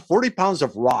 have 40 pounds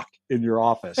of rock in your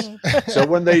office. So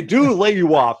when they do lay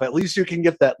you off, at least you can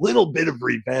get that little bit of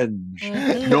revenge,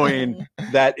 knowing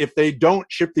that if they don't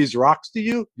ship these rocks to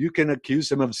you, you can accuse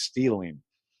them of stealing.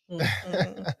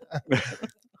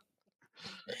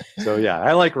 So yeah,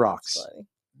 I like rocks.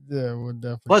 Yeah, we'll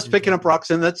definitely. Plus picking up rocks,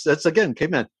 and that's again,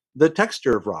 caveman. The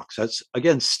texture of rocks. That's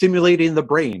again stimulating the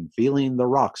brain, feeling the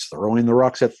rocks, throwing the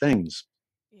rocks at things.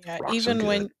 Yeah, rocks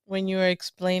even when you were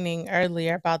explaining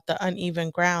earlier about the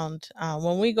uneven ground,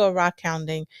 when we go rock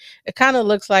hounding, it kind of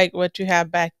looks like what you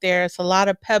have back there. It's a lot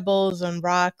of pebbles and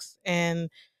rocks, and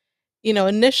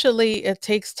initially it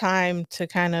takes time to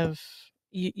kind of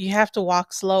you have to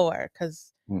walk slower because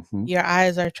your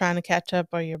eyes are trying to catch up,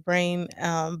 or your brain.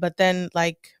 But then,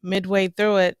 like midway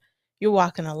through it, you're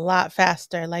walking a lot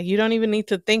faster. Like you don't even need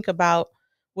to think about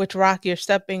which rock you're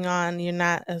stepping on. You're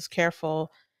not as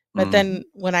careful. But then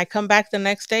when I come back the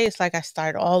next day, it's like I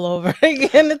start all over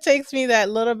again. It takes me that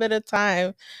little bit of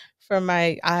time for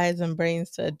my eyes and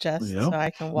brains to adjust so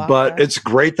I can walk. But it's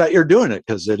great that you're doing it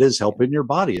because it is helping your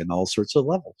body in all sorts of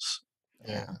levels.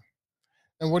 Yeah.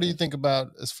 And what do you think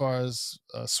about as far as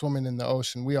swimming in the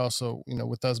ocean? We also,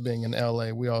 with us being in LA,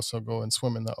 we also go and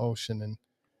swim in the ocean. And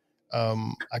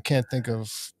I can't think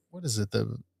of, what's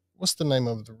the name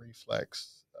of the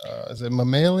reflex? Is it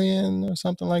mammalian or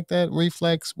something like that?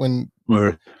 Reflex, when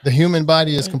the human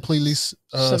body is completely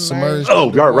submerged.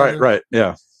 Oh, right.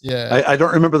 Yeah. Yeah. I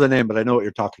don't remember the name, but I know what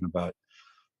you're talking about.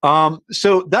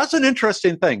 So that's an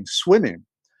interesting thing, swimming.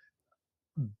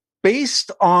 Based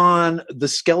on the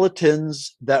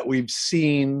skeletons that we've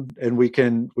seen, and we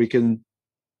can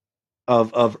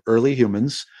of early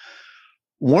humans,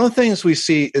 one of the things we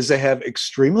see is they have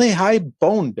extremely high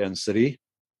bone density,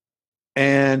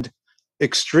 and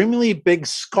extremely big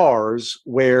scars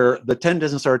where the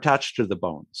tendons are attached to the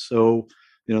bone. So,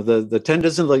 the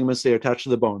tendons and ligaments, they attach to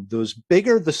the bone. Those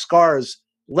bigger the scars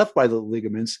left by the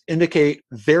ligaments indicate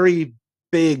very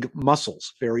big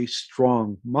muscles, very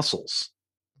strong muscles.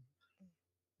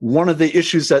 One of the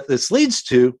issues that this leads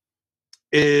to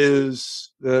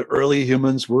is the early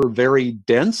humans were very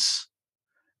dense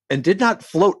and did not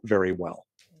float very well.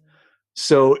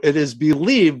 So it is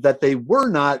believed that they were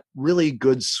not really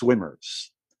good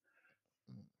swimmers.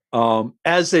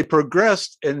 As they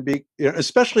progressed, and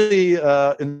especially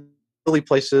in early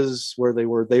places where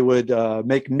they would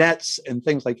make nets and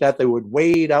things like that. They would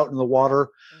wade out in the water,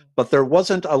 but there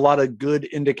wasn't a lot of good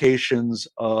indications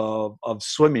of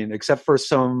swimming, except for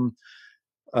some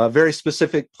very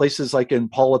specific places like in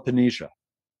Polynesia,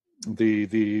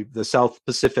 the South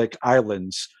Pacific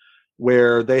islands,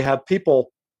 where they have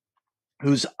people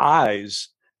whose eyes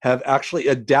have actually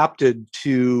adapted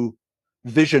to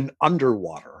vision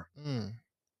underwater.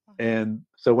 And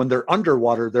so when they're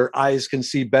underwater, their eyes can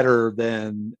see better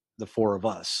than the four of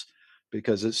us,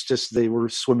 because it's just they were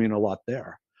swimming a lot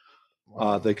there.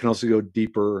 Wow. They can also go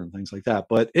deeper and things like that.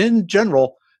 But in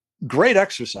general, great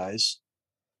exercise.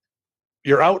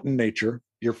 You're out in nature.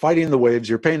 You're fighting the waves.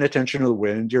 You're paying attention to the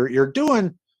wind. You're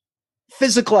doing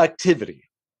physical activity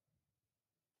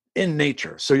in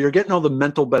nature. So you're getting all the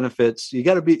mental benefits. You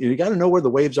got to know where the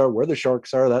waves are, where the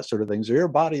sharks are, that sort of thing. So your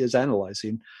body is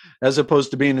analyzing, as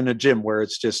opposed to being in a gym where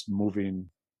it's just moving,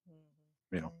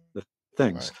 the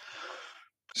things. Right.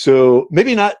 So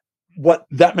maybe not what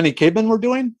that many cavemen were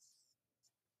doing,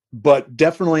 but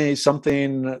definitely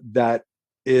something that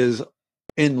is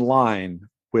in line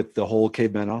with the whole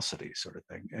cavemenosity sort of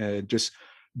thing. And just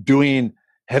doing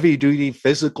heavy duty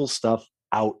physical stuff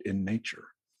out in nature.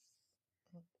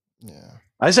 Yeah,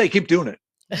 I say keep doing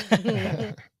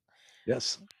it.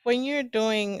 Yes. When you're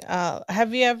doing,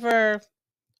 have you ever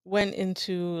went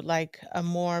into like a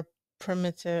more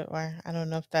primitive, or I don't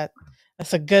know if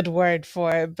that's a good word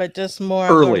for it, but just more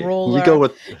early. Of a ruler, we go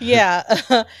with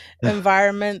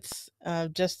environments,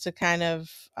 just to kind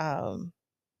of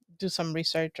do some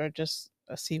research or just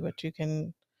see what you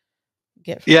can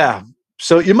get from it.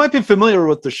 So you might be familiar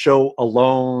with the show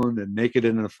Alone and Naked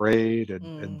and Afraid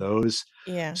and those.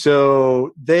 Yeah.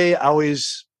 So they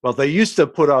used to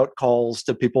put out calls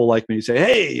to people like me, say,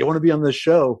 hey, you want to be on this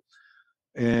show?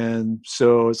 And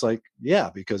so it's like, yeah,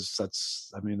 because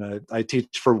I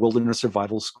teach for wilderness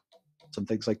survival schools and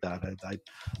things like that.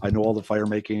 I know all the fire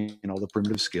making and all the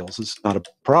primitive skills. It's not a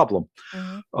problem.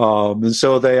 Mm-hmm. And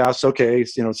so they asked, okay,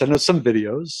 send us some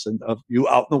videos of you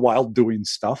out in the wild doing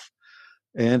stuff.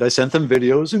 And I sent them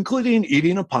videos, including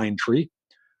eating a pine tree.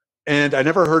 And I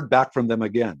never heard back from them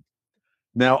again.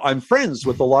 Now, I'm friends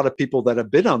with a lot of people that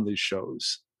have been on these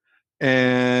shows.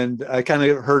 And I kind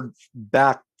of heard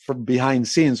back from behind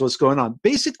scenes what's going on.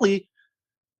 Basically,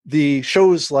 the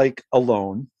shows like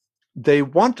Alone, they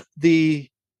want the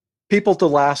people to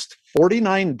last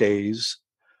 49 days.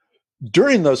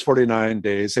 During those 49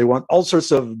 days, they want all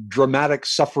sorts of dramatic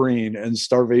suffering and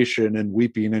starvation and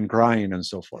weeping and crying and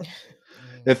so forth.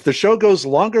 If the show goes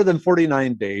longer than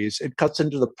 49 days, it cuts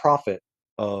into the profit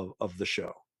of the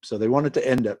show. So they want it to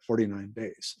end at 49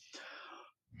 days.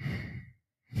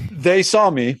 They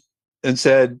saw me and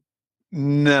said,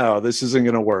 no, this isn't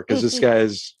going to work, because this guy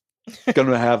is going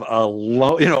to have a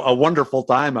wonderful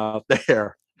time out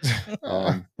there.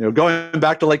 Going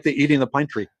back to like the eating the pine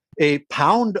tree, a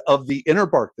pound of the inner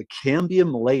bark, the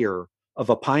cambium layer of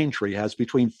a pine tree, has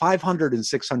between 500 and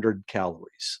 600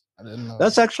 calories. I didn't know.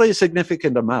 That's actually a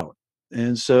significant amount.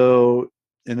 And so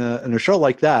in a show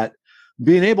like that,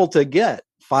 being able to get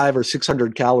 500 or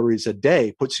 600 calories a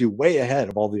day puts you way ahead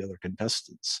of all the other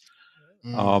contestants.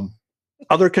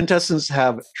 Other contestants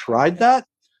have tried that,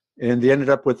 and they ended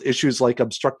up with issues like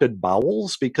obstructed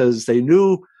bowels, because they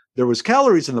knew there was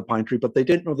calories in the pine tree, but they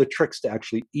didn't know the tricks to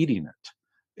actually eating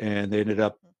it. And they ended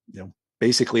up,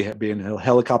 basically being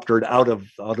helicoptered out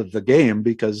of the game,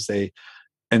 because they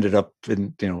ended up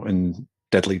in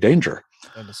deadly danger.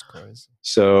 That is crazy.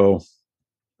 So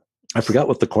I forgot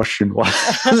what the question was.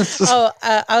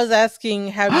 I was asking,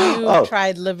 have you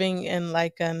tried living in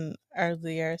like an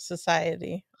earlier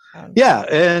society? Yeah,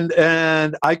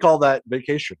 and I call that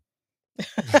vacation.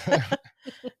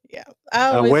 Yeah,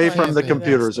 away from the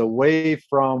computers, away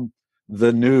from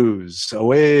the news,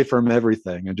 away from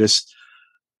everything, and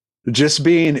just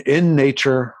being in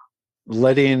nature,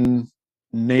 letting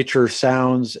nature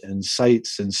sounds and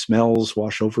sights and smells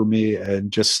wash over me,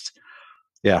 and just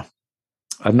a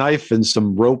knife and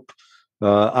some rope.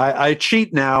 I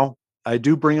cheat now. I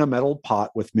do bring a metal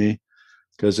pot with me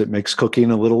because it makes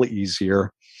cooking a little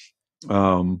easier.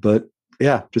 But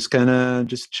yeah, just kind of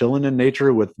just chilling in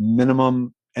nature with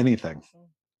minimum anything.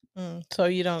 So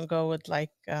you don't go with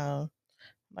like a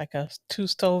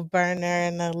 2-stove burner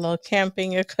and a little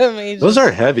camping equipment? Those are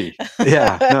heavy.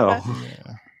 Yeah, no.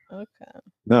 Yeah. Okay.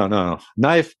 No.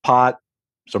 Knife, pot,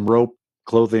 some rope,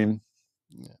 clothing.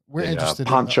 Yeah. We're a, interested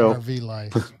poncho. in the RV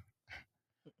life.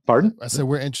 Pardon? I said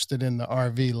we're interested in the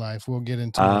RV life. We'll get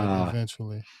into it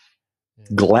eventually. Yeah.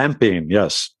 Glamping,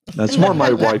 yes. That's more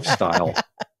my wife's style.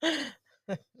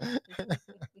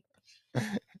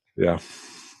 Yeah.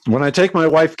 When I take my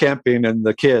wife camping and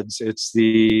the kids, it's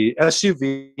the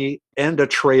SUV and a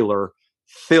trailer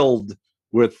filled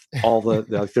with all the,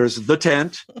 like, there's the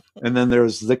tent, and then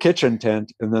there's the kitchen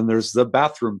tent, and then there's the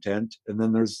bathroom tent, and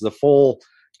then there's the full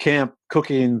camp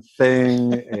cooking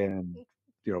thing. And,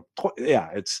 yeah,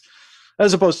 it's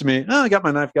as opposed to me, I got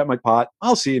my knife, got my pot.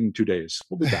 I'll see you in 2 days.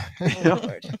 We'll be back.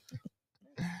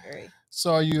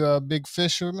 So are you a big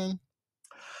fisherman?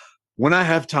 When I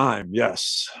have time,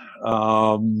 yes.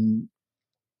 I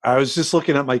was just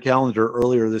looking at my calendar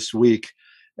earlier this week,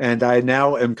 and I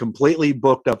now am completely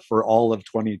booked up for all of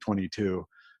 2022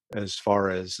 as far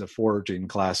as the foraging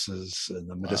classes and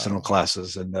the medicinal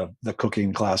classes and the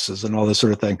cooking classes and all this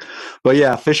sort of thing. But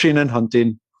yeah, fishing and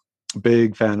hunting,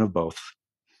 big fan of both.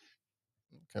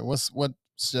 Okay, what's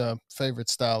your favorite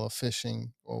style of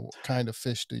fishing, or what kind of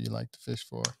fish do you like to fish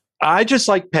for? I just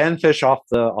like panfish off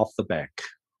the bank.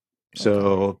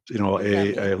 So,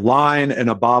 a line and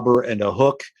a bobber and a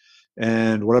hook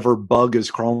and whatever bug is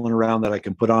crawling around that I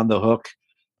can put on the hook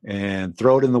and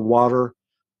throw it in the water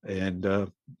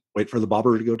and wait for the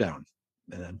bobber to go down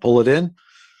and then pull it in.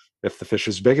 If the fish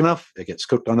is big enough, it gets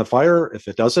cooked on the fire. If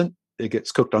it doesn't, it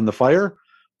gets cooked on the fire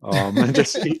and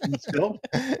just eaten still.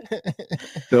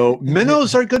 So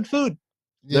minnows are good food.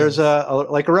 Yes. There's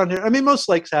like around here, I mean, most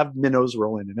lakes have minnows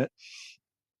rolling in it.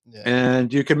 Yeah.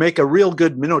 And you can make a real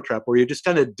good minnow trap where you just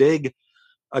kind of dig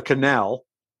a canal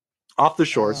off the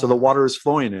shore so the water is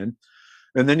flowing in,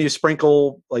 and then you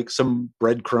sprinkle like some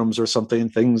breadcrumbs or something,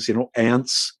 things,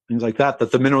 ants, things like that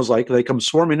the minnows like. They come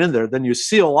swarming in there. Then you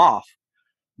seal off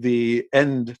the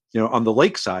end, on the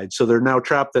lakeside, so they're now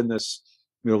trapped in this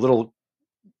little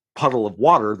puddle of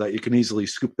water that you can easily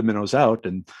scoop the minnows out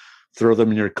and throw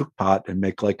them in your cook pot and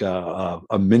make like a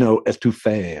minnow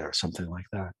etouffee or something like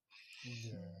that.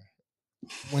 Yeah.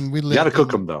 When we lived, you got to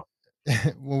cook them though.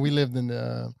 When we lived in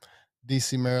the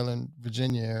DC, Maryland,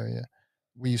 Virginia area,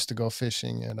 we used to go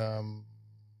fishing at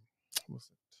what's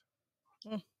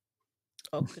it?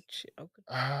 What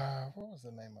was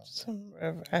the name of it?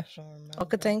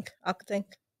 Okatink.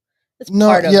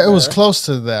 It was close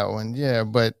to that one. Yeah,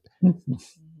 but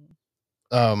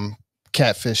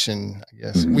catfishing, I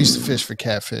guess. We used to fish for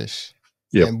catfish.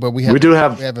 Yeah, but we do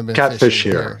have catfish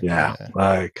here. Yeah,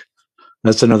 like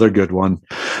that's another good one.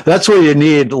 That's where you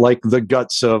need like the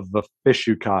guts of the fish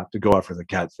you caught to go after the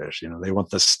catfish. They want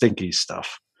the stinky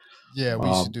stuff. Yeah, we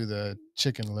used to do the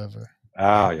chicken liver.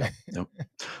 Yeah. Yep.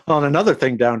 Well, and another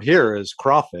thing down here is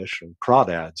crawfish, and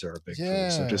crawdads are a big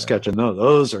food. So just catching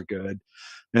those are good.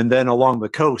 And then along the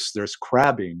coast, there's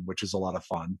crabbing, which is a lot of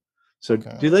fun. So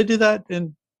do they do that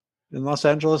in Los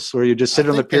Angeles, where you just sit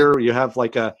on the pier, you have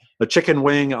like a chicken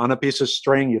wing on a piece of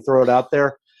string, you throw it out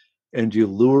there, and you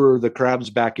lure the crabs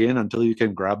back in until you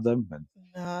can grab them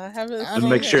No, I haven't. And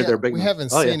make sure they're big. We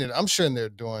haven't seen it. I'm sure they're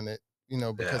doing it,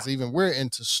 because even we're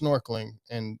into snorkeling,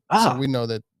 and so we know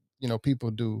that people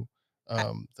do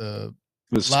the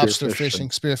lobster fishing,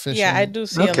 spearfishing. Yeah, I do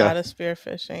see a lot of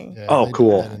spearfishing. Yeah,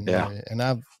 cool. Yeah, and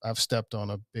I've stepped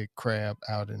on a big crab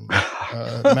out in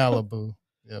Malibu.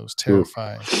 Yeah, it was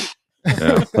terrifying.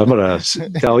 Yeah, I'm gonna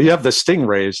tell you have the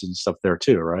stingrays and stuff there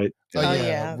too, right? Oh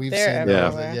yeah, we've seen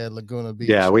those. Yeah, Laguna Beach.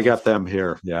 Yeah, we got them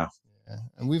here. Yeah,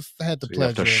 and we've had the pleasure you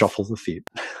have to shuffle the feet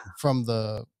from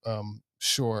the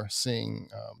shore, seeing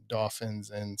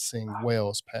dolphins and seeing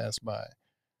whales pass by.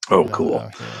 Oh, cool.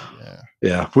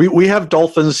 Yeah. We have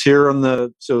dolphins here on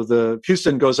the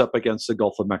Houston goes up against the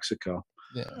Gulf of Mexico.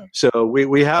 Yeah. So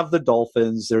we have the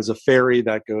dolphins. There's a ferry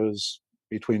that goes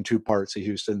between two parts of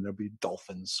Houston. There'll be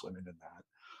dolphins swimming in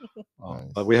that.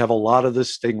 Nice. But we have a lot of the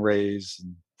stingrays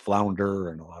and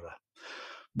flounder and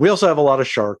we also have a lot of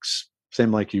sharks,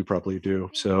 same like you probably do.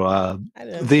 So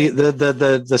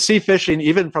the sea fishing,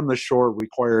 even from the shore,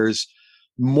 requires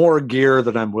more gear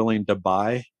than I'm willing to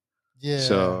buy. Yeah,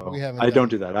 so I don't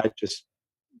do that. I just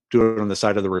do it on the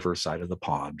side of the river, side of the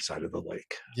pond, side of the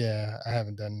lake. Yeah, I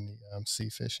haven't done any sea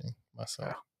fishing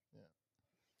myself. Yeah.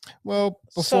 Well,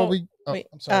 before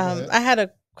I'm sorry, I had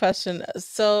a question.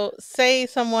 So, say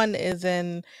someone is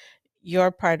in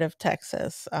your part of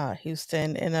Texas,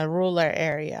 Houston, in a rural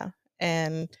area,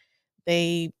 and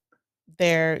they're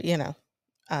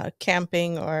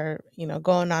camping or, you know,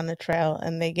 going on the trail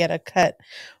and they get a cut,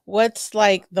 what's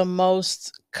like the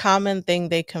most common thing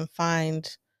they can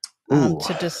find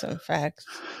to disinfect?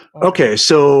 Okay,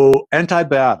 so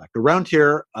antibiotic. Around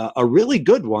here, a really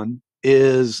good one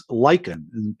is lichen,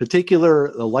 in particular,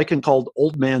 a lichen called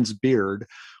old man's beard,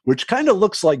 which kind of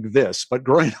looks like this, but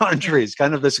growing on trees,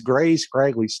 kind of this gray,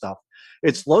 scraggly stuff.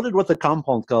 It's loaded with a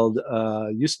compound called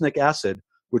eosinic acid,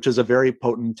 which is a very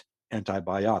potent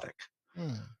antibiotic.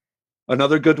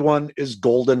 Another good one is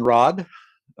goldenrod.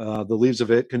 The leaves of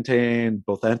it contain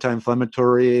both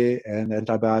anti-inflammatory and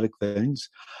antibiotic things.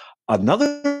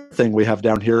 Another thing we have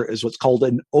down here is what's called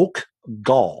an oak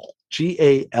gall,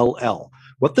 Gall.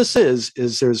 What this is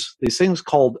there's these things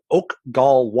called oak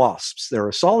gall wasps. They're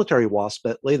a solitary wasp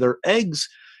that lay their eggs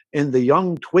in the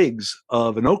young twigs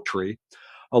of an oak tree.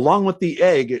 Along with the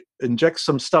egg, it injects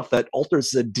some stuff that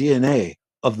alters the DNA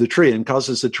of the tree and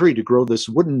causes the tree to grow this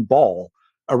wooden ball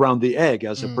around the egg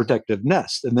as a protective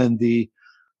nest. And then the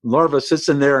larva sits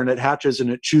in there and it hatches and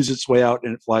it chews its way out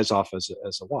and it flies off as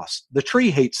a wasp. The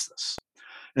tree hates this.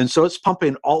 And so it's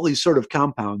pumping all these sort of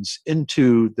compounds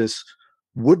into this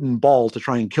wooden ball to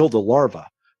try and kill the larva.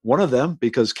 One of them,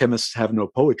 because chemists have no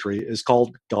poetry, is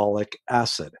called gallic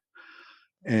acid.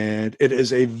 And it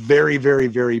is a very, very,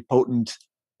 very potent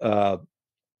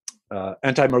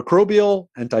antimicrobial,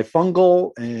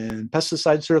 antifungal, and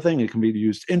pesticide sort of thing. It can be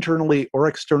used internally or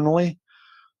externally.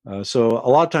 So a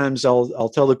lot of times I'll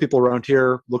tell the people around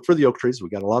here, look for the oak trees. We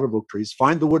got a lot of oak trees.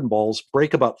 Find the wooden balls,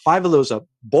 break about 5 of those up,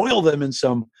 boil them in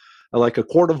some, like a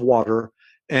quart of water,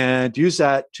 and use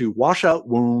that to wash out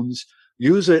wounds.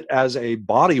 Use it as a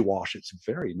body wash. It's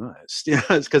very nice. Yeah,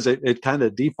 it's because it kind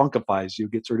of defunkifies you,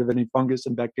 gets rid of any fungus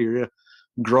and bacteria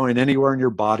growing anywhere in your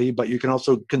body, but you can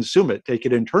also consume it, take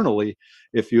it internally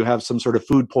if you have some sort of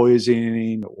food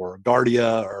poisoning or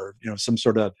giardia or, you know, some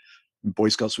sort of, in Boy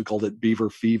Scouts we called it beaver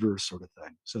fever sort of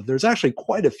thing. So there's actually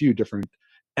quite a few different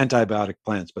antibiotic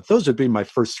plants, but those would be my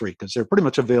first 3 because they're pretty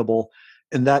much available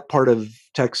in that part of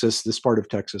Texas, this part of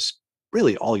Texas,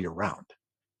 really all year round.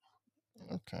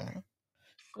 Okay.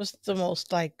 What's the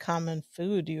most like common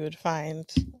food you would find?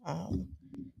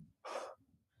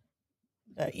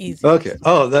 The easiest. Okay.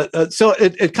 Oh, so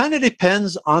it kind of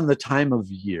depends on the time of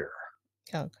year.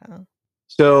 Okay.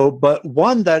 So, but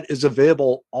one that is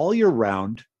available all year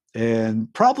round,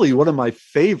 and probably one of my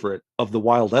favorite of the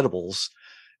wild edibles,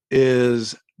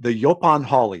 is the Yaupon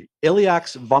holly,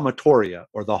 Iliax vomitoria,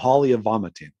 or the holly of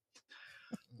vomiting.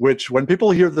 Which, when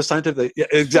people hear the scientific, yeah,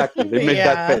 exactly, they make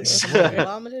that face.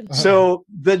 So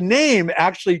the name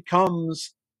actually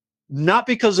comes not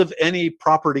because of any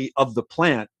property of the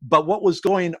plant, but what was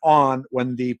going on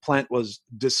when the plant was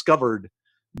discovered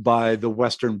by the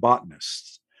Western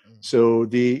botanists. So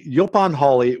the Yaupon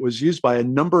holly was used by a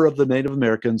number of the Native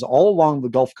Americans all along the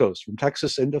Gulf Coast, from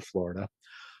Texas into Florida,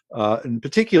 in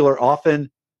particular,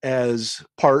 often as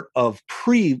part of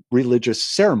pre-religious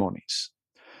ceremonies,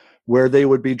 where they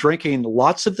would be drinking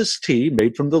lots of this tea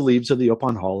made from the leaves of the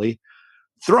Yaupon holly,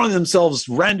 throwing themselves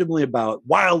randomly about,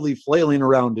 wildly flailing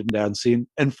around and dancing,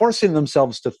 and forcing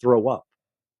themselves to throw up.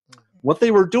 What they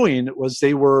were doing was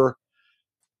they were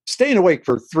staying awake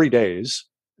for 3 days.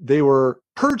 They were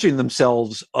purging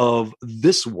themselves of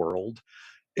this world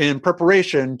in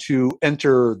preparation to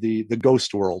enter the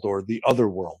ghost world or the other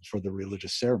world for the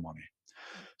religious ceremony.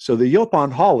 So the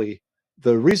Yaupon holly,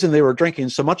 the reason they were drinking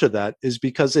so much of that is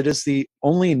because it is the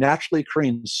only naturally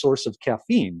occurring source of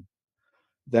caffeine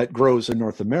that grows in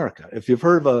North America. If you've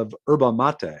heard of yerba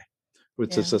mate,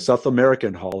 which is a South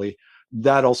American holly,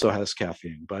 that also has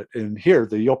caffeine. But in here,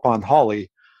 the Yaupon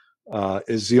holly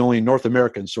is the only North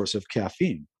American source of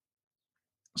caffeine.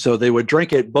 So they would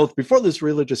drink it both before this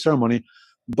religious ceremony,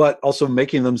 but also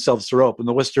making themselves throw up. And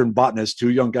the Western botanists, 2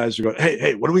 young guys, are going,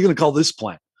 hey, what are we going to call this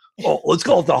plant? Oh, let's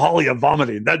call it the holly of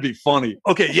vomiting. That'd be funny.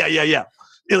 Okay, yeah.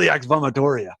 Iliax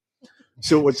vomitoria.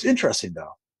 So what's interesting,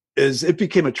 though, is it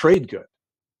became a trade good.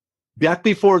 Back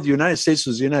before the United States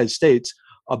was the United States,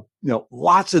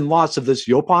 lots and lots of this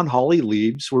Yaupon holly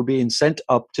leaves were being sent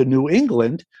up to New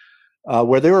England,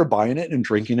 where they were buying it and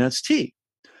drinking it as tea.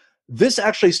 This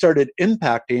actually started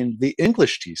impacting the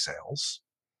English tea sales.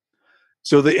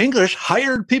 So the English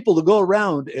hired people to go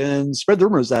around and spread the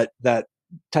rumors that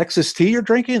Texas tea you're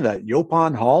drinking, that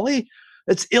Yaupon holly,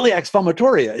 it's Iliax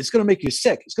vomitoria. It's going to make you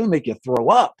sick. It's going to make you throw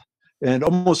up. And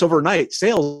almost overnight,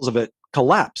 sales of it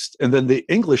collapsed. And then the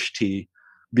English tea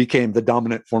became the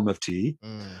dominant form of tea,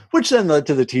 which then led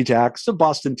to the tea tax, the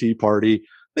Boston Tea Party,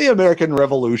 the American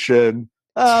Revolution,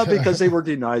 because they were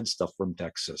denied stuff from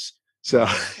Texas. So,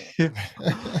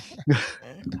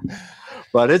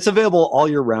 But it's available all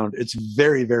year round. It's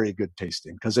very, very good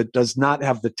tasting because it does not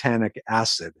have the tannic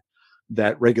acid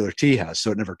that regular tea has,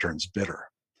 so it never turns bitter.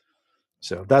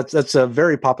 So that's a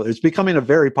very popular. It's becoming a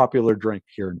very popular drink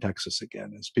here in Texas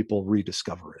again as people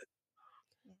rediscover it.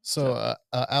 So,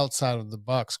 outside of the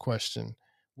box question,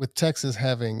 with Texas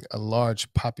having a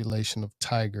large population of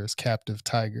tigers, captive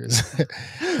tigers,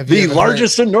 the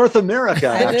largest in North America.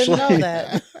 I didn't know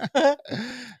that.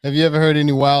 Have you ever heard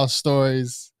any wild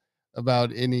stories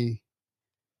about any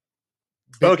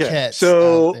big cats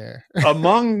out there?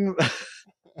 Among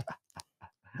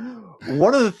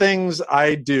one of the things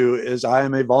I do is I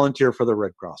am a volunteer for the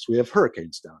Red Cross. We have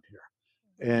hurricanes down here.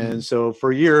 And so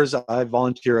for years, I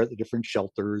volunteer at the different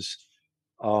shelters.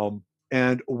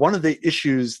 And one of the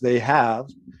issues they have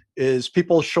is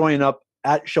people showing up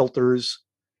at shelters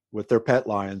with their pet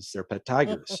lions, their pet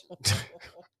tigers.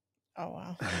 Oh,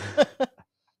 wow.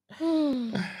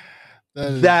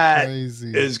 That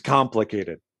is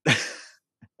complicated.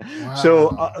 Wow.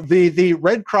 So the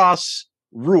Red Cross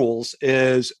rules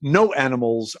is no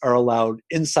animals are allowed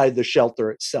inside the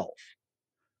shelter itself.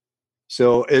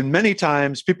 So in many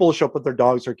times people will show up with their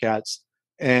dogs or cats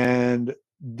and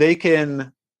they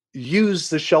can use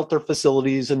the shelter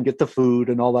facilities and get the food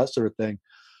and all that sort of thing,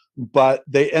 but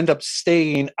they end up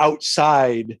staying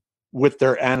outside with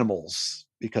their animals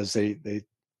because they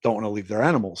don't want to leave their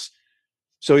animals.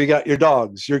 So you got your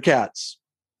dogs, your cats,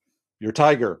 your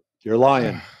tiger, your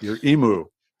lion, your emu,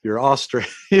 your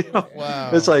ostrich. You know?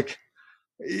 Wow. It's like,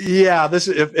 yeah, this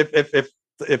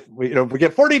if we we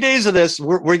get 40 days of this,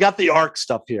 we got the ARC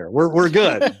stuff here. We're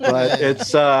good, but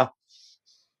it's I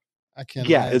can't.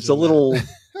 Yeah, it's a little.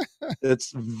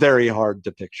 It's very hard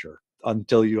to picture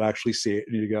until you actually see it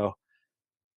and you go,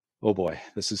 "Oh boy,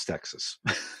 this is Texas."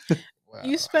 Wow.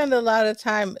 You spend a lot of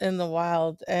time in the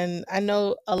wild, and I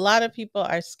know a lot of people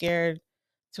are scared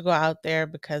to go out there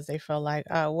because they feel like,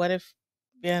 oh, what if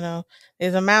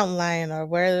there's a mountain lion, or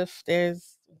what if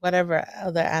there's whatever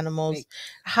other animals?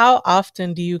 How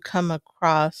often do you come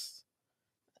across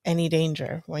any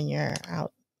danger when you're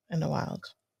out in the wild?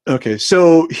 Okay,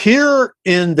 so here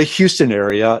in the Houston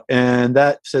area, and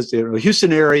that says the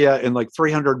Houston area in like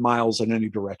 300 miles in any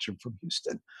direction from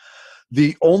Houston,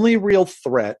 the only real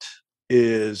threat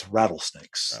is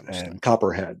rattlesnakes and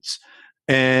copperheads,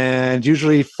 and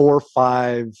usually 4 or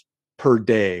 5 per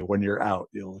day. When you're out,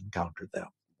 you'll encounter them.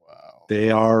 Wow.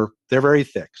 They're very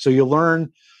thick. So you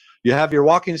learn, you have your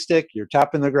walking stick, you're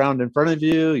tapping the ground in front of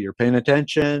you, you're paying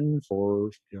attention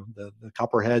for the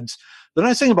copperheads. The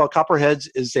nice thing about copperheads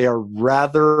is they are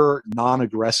rather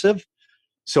non-aggressive.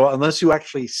 So unless you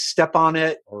actually step on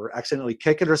it or accidentally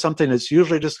kick it or something, it's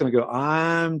usually just going to go,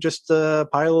 I'm just a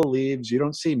pile of leaves. You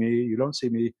don't see me. You don't see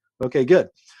me. Okay, good.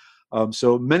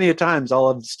 So many a times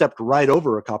I'll have stepped right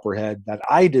over a copperhead that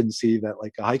I didn't see, that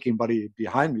like a hiking buddy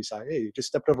behind me said, hey, you just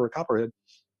stepped over a copperhead.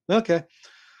 Okay.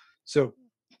 So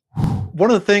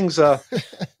one of the things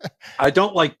I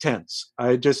don't like tents.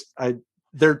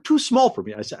 They're too small for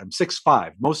me. I'm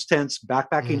 6'5". Most tents,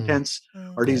 backpacking tents,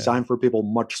 are designed for people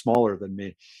much smaller than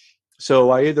me.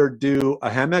 So I either do a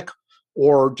hammock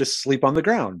or just sleep on the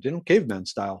ground, caveman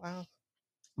style. Wow.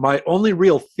 My only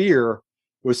real fear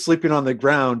with sleeping on the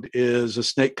ground is a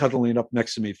snake cuddling up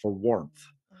next to me for warmth.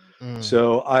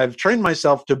 So I've trained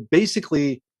myself to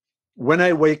basically, when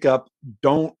I wake up,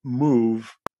 don't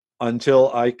move until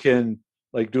I can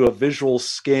like do a visual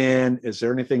scan. Is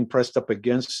there anything pressed up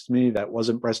against me that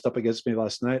wasn't pressed up against me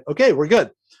last night? Okay, we're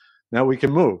good. Now we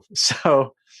can move.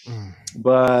 So,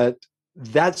 but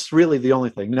that's really the only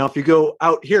thing. Now, if you go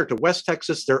out here to West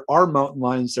Texas, there are mountain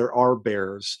lions, there are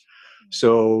bears.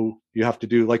 So you have to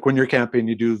do, like when you're camping,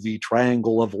 you do the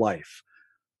triangle of life.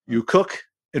 You cook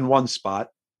in one spot,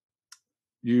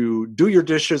 you do your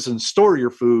dishes and store your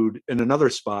food in another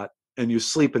spot, and you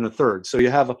sleep in a third. So you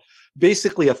have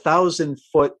basically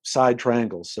 1,000-foot side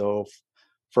triangle. So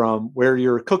from where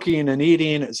you're cooking and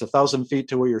eating, it's 1,000 feet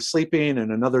to where you're sleeping,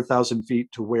 and another 1,000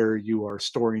 feet to where you are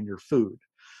storing your food.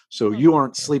 So you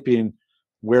aren't sleeping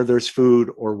where there's food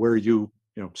or where you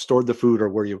stored the food or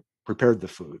where you prepared the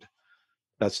food.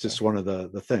 That's just one of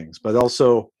the things. But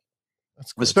also,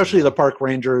 especially the park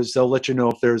rangers, they'll let you know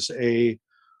if there's a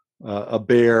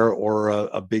bear or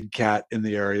a big cat in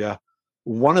the area.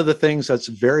 One of the things that's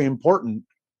very important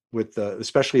with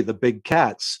especially the big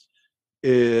cats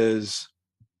is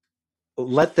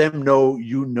let them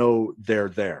know they're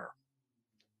there.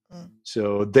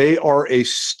 So they are a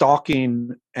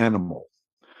stalking animal.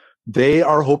 They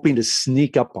are hoping to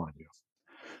sneak up on you.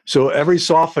 So every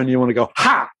so often you want to go,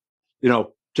 ha!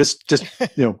 Just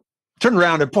turn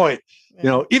around and point. You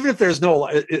know, even if there's no,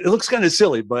 it looks kind of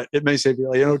silly, but it may save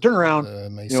you, you know, turn around,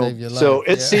 may you know, save your life. so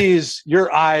it sees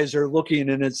your eyes are looking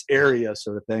in its area,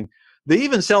 sort of thing. They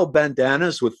even sell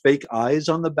bandanas with fake eyes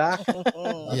on the back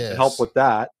to help with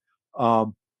that.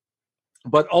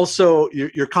 But also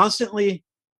you're constantly,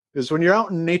 because when you're out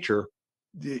in nature,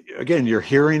 again, your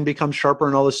hearing becomes sharper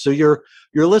and all this. So you're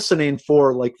listening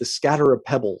for like the scatter of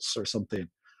pebbles or something,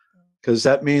 because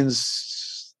that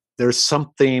means there's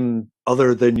something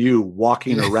other than you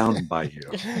walking around by you.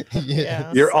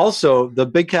 You're also, the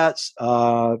big cats,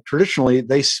 traditionally,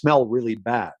 they smell really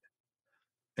bad.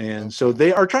 And so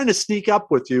they are trying to sneak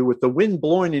up with you with the wind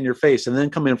blowing in your face and then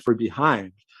come in from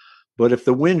behind. But if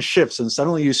the wind shifts and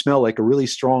suddenly you smell like a really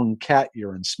strong cat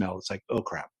urine smell, it's like, oh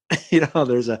crap, you know,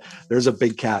 there's a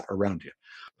big cat around you.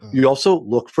 You also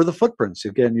look for the footprints.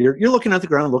 Again, you're looking at the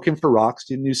ground, looking for rocks,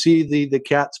 and you see the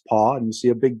cat's paw, and you see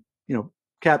a big, you know,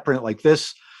 cat print like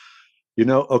this. You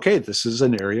know, okay, this is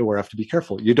an area where I have to be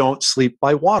careful. You don't sleep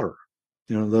by water,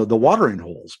 you know, the watering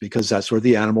holes, because that's where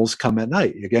the animals come at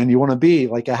night. Again, you want to be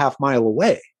like a half mile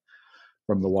away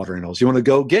from the watering holes. You want to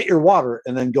go get your water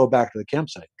and then go back to the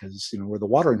campsite, because, you know, where the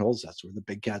watering holes, that's where the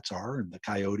big cats are, and the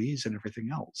coyotes and everything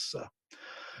else.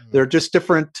 They're just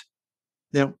different,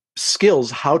 you know,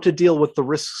 skills how to deal with the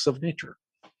risks of nature.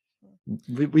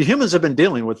 We humans have been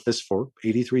dealing with this for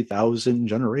 83,000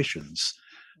 generations.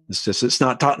 It's just, it's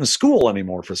not taught in school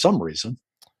anymore for some reason.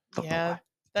 Yeah,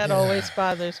 that always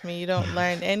bothers me. You don't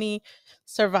learn any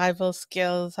survival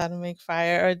skills, how to make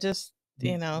fire, or just,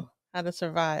 you know, how to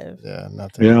survive. Yeah,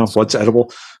 nothing. You know, what's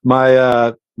edible.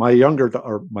 My my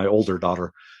older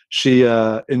daughter, she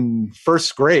in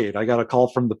first grade, I got a call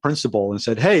from the principal and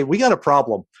said, "Hey, we got a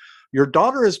problem. Your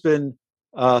daughter has been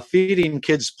feeding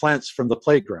kids plants from the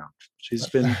playground. She's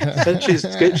been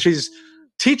she's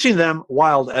teaching them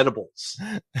wild edibles."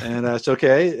 And that's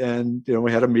okay. And, you know,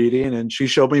 we had a meeting, and she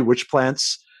showed me which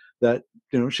plants that,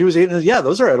 you know, she was eating. Yeah,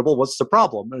 those are edible. What's the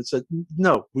problem? And I said,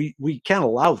 no, we can't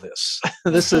allow this.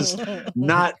 This is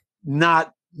not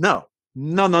not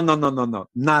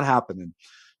happening.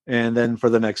 And then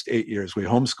for the next 8 years, we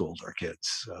homeschooled our kids.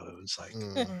 So it was like,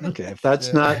 okay, if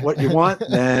that's not what you want,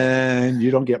 then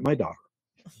you don't get my daughter.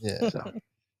 Yeah. So.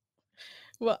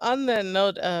 Well, on the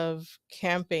note of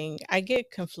camping, I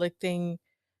get conflicting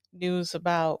news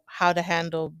about how to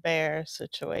handle bear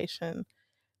situation.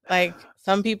 Like,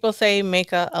 some people say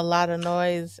make a lot of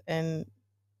noise, and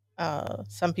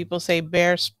some people say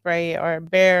bear spray or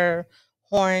bear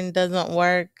horn doesn't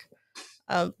work.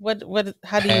 How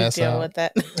do you deal with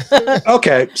that?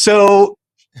 Okay, so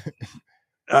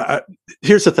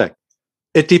here's the thing.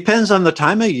 It depends on the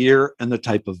time of year and the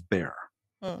type of bear.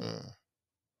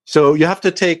 So you have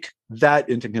to take that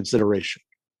into consideration.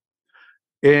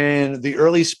 In the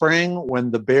early spring,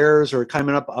 when the bears are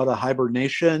coming up out of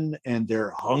hibernation and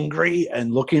they're hungry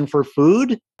and looking for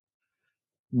food,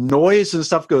 noise and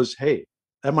stuff goes, hey,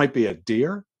 that might be a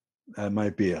deer. That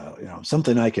might be a, you know,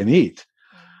 something I can eat.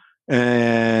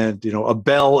 And, you know, a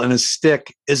bell and a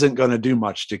stick isn't going to do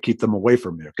much to keep them away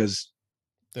from you, because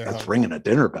that's ringing a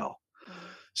dinner bell.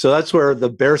 So that's where the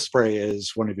bear spray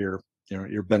is one of your, you know,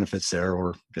 your benefits there,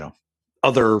 or, you know,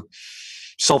 other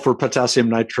sulfur, potassium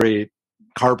nitrate,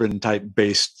 carbon type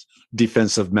based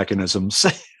defensive mechanisms.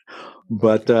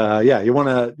 But yeah, you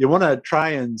want to try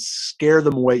and scare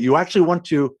them away. You actually want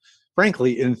to,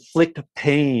 frankly, inflict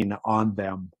pain on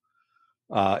them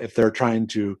if they're trying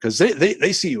to, because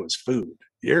they see you as food.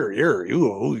 You're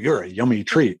a yummy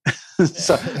treat.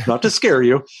 So, not to scare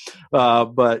you,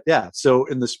 but yeah. So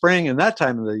in the spring and that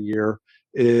time of the year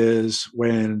is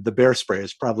when the bear spray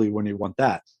is probably when you want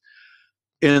that.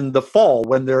 In the fall,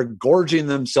 when they're gorging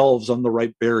themselves on the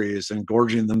ripe berries and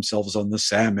gorging themselves on the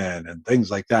salmon and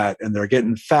things like that, and they're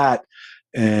getting fat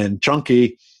and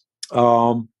chunky,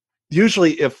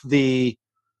 usually if the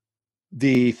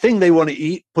thing they want to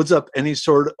eat puts up any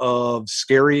sort of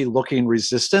scary looking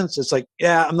resistance, it's like,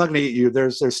 yeah, I'm not going to eat you.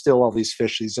 There's still all these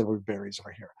fish, these other berries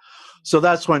right here. So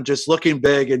that's when just looking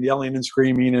big and yelling and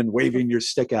screaming and waving your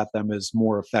stick at them is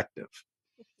more effective.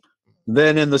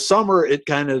 Then in the summer, it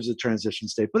kind of is a transition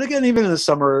state. But again, even in the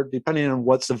summer, depending on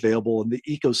what's available and the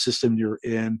ecosystem you're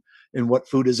in and what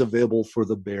food is available for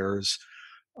the bears,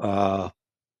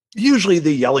 usually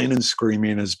the yelling and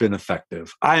screaming has been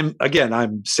effective. I'm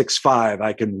 6'5".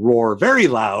 I can roar very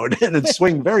loud and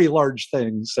swing very large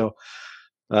things. So,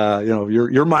 you know,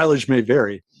 your mileage may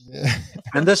vary. Yeah.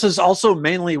 And this is also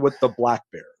mainly with the black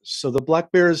bears. So the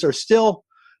black bears are still,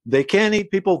 they can eat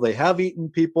people. They have eaten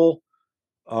people.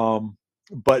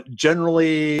 But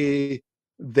generally,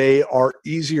 they are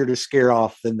easier to scare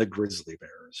off than the grizzly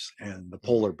bears. bears and the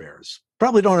polar bears.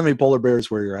 Probably don't have any polar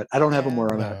bears where you're at. I don't have them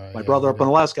where I'm at. My brother up in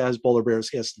Alaska has polar bears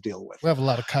he has to deal with. We have a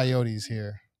lot of coyotes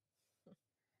here.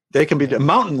 They can be,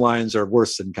 mountain lions are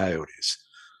worse than coyotes.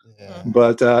 Yeah.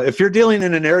 But if you're dealing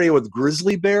in an area with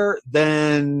grizzly bear,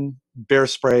 then bear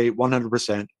spray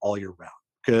 100% all year round.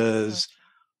 Because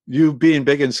you being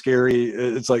big and scary,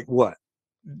 it's like, what?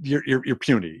 You're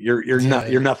puny. You're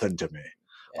nothing to me.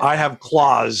 Yeah. I have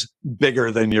claws bigger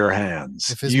than your hands.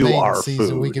 If it's you mating are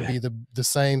season, food. we could be the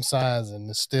same size, and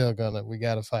it's still we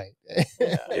gotta fight.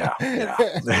 Yeah.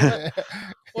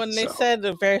 When they said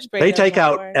the bear spray, they take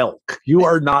out elk. You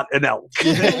are not an elk.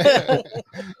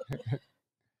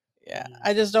 Yeah,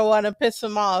 I just don't want to piss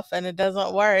them off, and it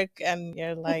doesn't work, and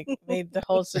you're like made the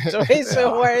whole situation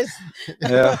worse.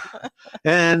 Yeah,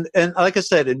 and like I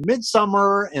said, in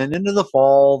midsummer and into the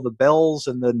fall, the bells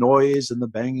and the noise and the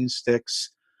banging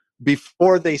sticks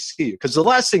before they see you, because the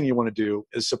last thing you want to do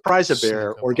is surprise a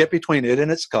bear or get between it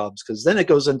and its cubs, because then it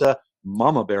goes into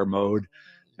mama bear mode,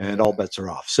 and all bets are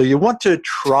off. So you want to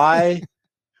try.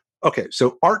 Okay,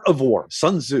 so Art of War,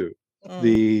 Sun Tzu,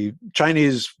 the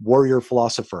Chinese warrior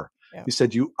philosopher. Yeah. He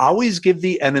said, you always give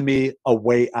the enemy a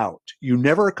way out. You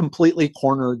never completely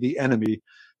corner the enemy,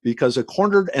 because a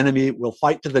cornered enemy will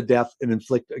fight to the death and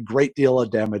inflict a great deal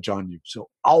of damage on you. So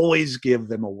always give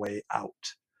them a way out.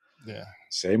 Yeah.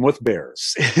 Same with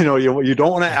bears. You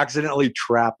don't want to accidentally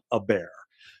trap a bear,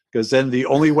 because then the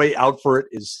only way out for it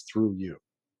is through you.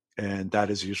 And that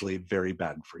is usually very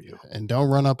bad for you. And don't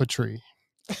run up a tree.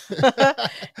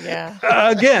 Yeah.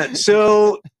 Again,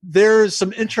 so there's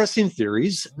some interesting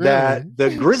theories that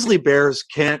the grizzly bears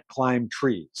can't climb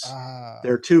trees.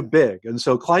 They're too big. And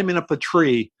so climbing up a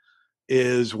tree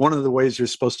is one of the ways you're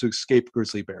supposed to escape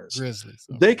grizzly bears. Grizzlies.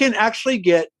 Okay. They can actually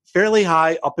get fairly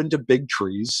high up into big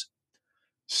trees.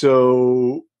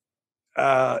 So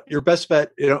your best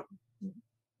bet,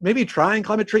 maybe try and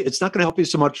climb a tree. It's not going to help you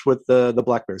so much with the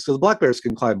black bears, because the black bears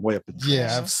can climb way up in trees.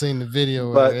 Yeah, I've seen the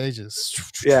video where they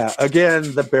just... Yeah,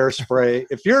 again, the bear spray.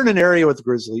 If you're in an area with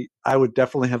grizzly, I would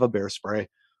definitely have a bear spray.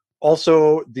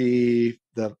 Also, the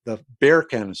bear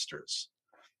canisters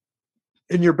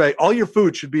in your bag. All your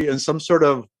food should be in some sort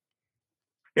of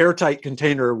airtight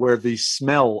container where the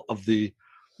smell of the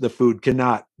food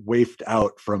cannot waft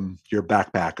out from your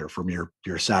backpack or from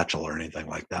your satchel or anything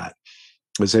like that,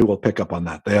 because they will pick up on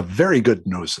that. They have very good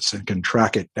noses and can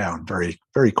track it down very,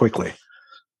 very quickly.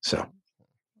 So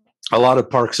a lot of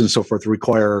parks and so forth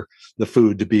require the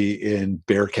food to be in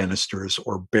bear canisters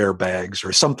or bear bags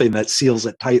or something that seals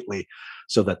it tightly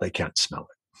so that they can't smell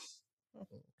it.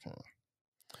 Okay.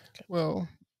 Well,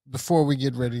 before we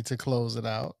get ready to close it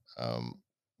out,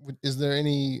 is there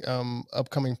any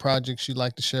upcoming projects you'd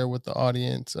like to share with the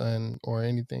audience or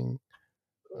anything?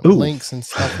 Links and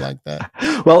stuff like that?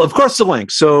 Well, of course, the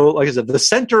links. So, like I said, the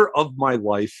center of my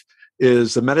life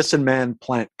is the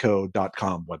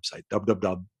medicinemanplantco.com website,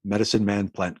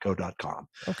 www.medicinemanplantco.com.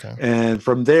 Okay. And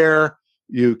from there,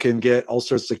 you can get all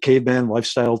sorts of caveman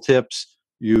lifestyle tips.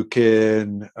 You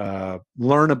can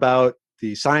learn about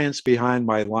the science behind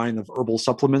my line of herbal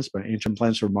supplements, my Ancient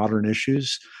Plants for Modern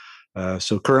Issues.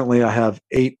 So currently I have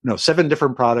 7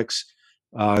 different products.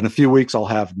 In a few weeks, I'll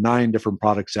have 9 different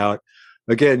products out.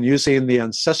 Again, using the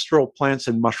ancestral plants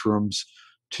and mushrooms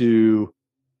to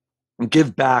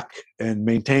give back and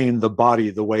maintain the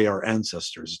body the way our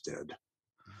ancestors did.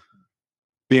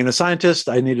 Being a scientist,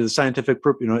 I needed a scientific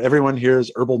proof. Everyone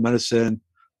hears herbal medicine.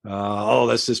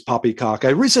 That's just poppycock. I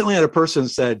recently had a person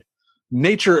said,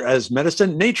 nature as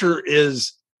medicine. Nature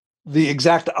is the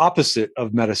exact opposite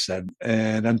of medicine.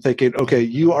 And I'm thinking, okay,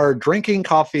 you are drinking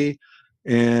coffee,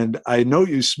 and I know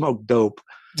you smoke dope.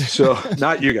 So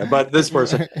not you guys, but this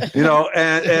person,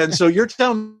 and so you're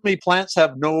telling me plants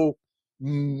have no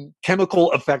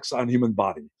chemical effects on human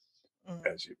body?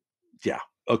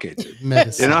 Okay, dude.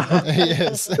 Medicine.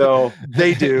 Yes. So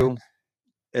they do.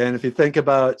 And if you think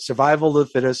about survival of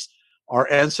the fittest,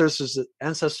 our ancestors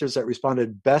that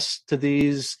responded best to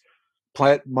these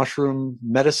plant mushroom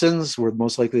medicines were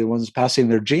most likely the ones passing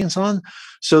their genes on.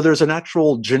 So there's an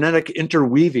actual genetic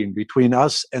interweaving between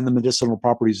us and the medicinal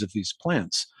properties of these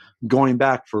plants, going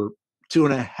back for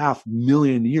 2.5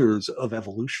 million years of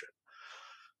evolution.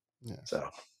 Yes. So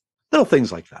little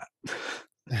things like that.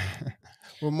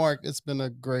 Well, Mark, it's been a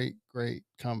great, great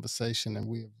conversation, and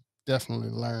we have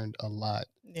definitely learned a lot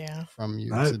from you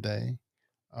today.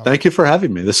 Thank you for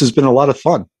having me. This has been a lot of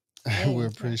fun. We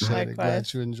appreciate it.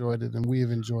 Glad you enjoyed it, and we have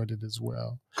enjoyed it as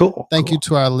well. Cool. Thank you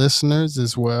to our listeners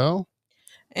as well.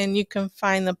 And you can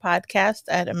find the podcast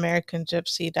at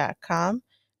AmericanGypC.com.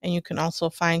 And you can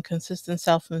also find consistent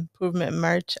self-improvement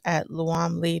merch at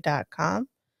luamlee.com.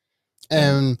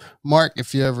 And Mark,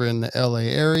 if you're ever in the LA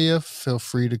area, feel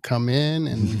free to come in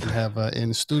and we can have an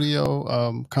in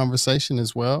studio conversation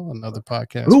as well. Another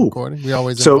podcast recording. We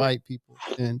always invite people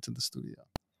into the studio.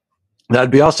 That'd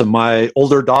be awesome. My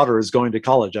older daughter is going to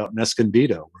college out in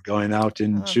Escondido. We're going out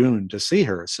in June to see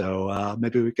her. So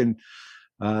maybe we can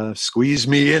squeeze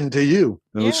me into you.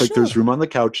 It looks like there's room on the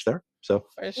couch there. So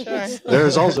for sure.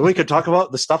 There's also, we could talk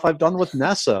about the stuff I've done with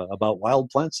NASA about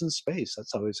wild plants in space.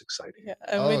 That's always exciting. Yeah,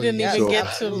 and we didn't even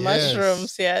get to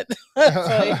mushrooms yet.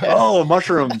 Oh,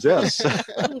 mushrooms, yes.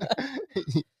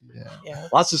 Yeah.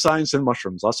 Lots of science in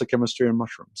mushrooms, lots of chemistry in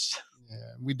mushrooms.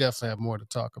 Yeah, we definitely have more to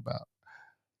talk about.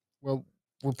 Well,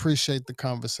 we appreciate the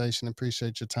conversation,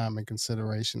 appreciate your time and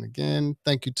consideration. Again,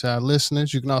 thank you to our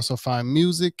listeners. You can also find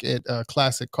music at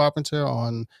Classic Carpenter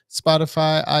on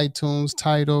Spotify, iTunes,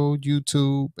 Tidal,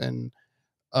 YouTube, and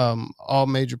all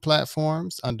major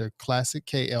platforms under Classic,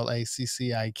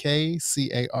 KLACCIK,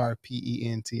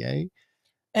 CARPENTA.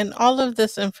 And all of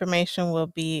this information will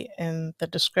be in the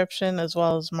description as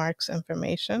well as Mark's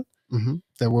information.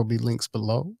 There will be links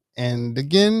below. And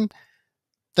again,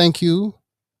 thank you.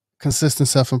 Consistent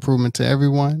self-improvement to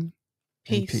everyone.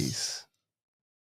 Peace. And peace.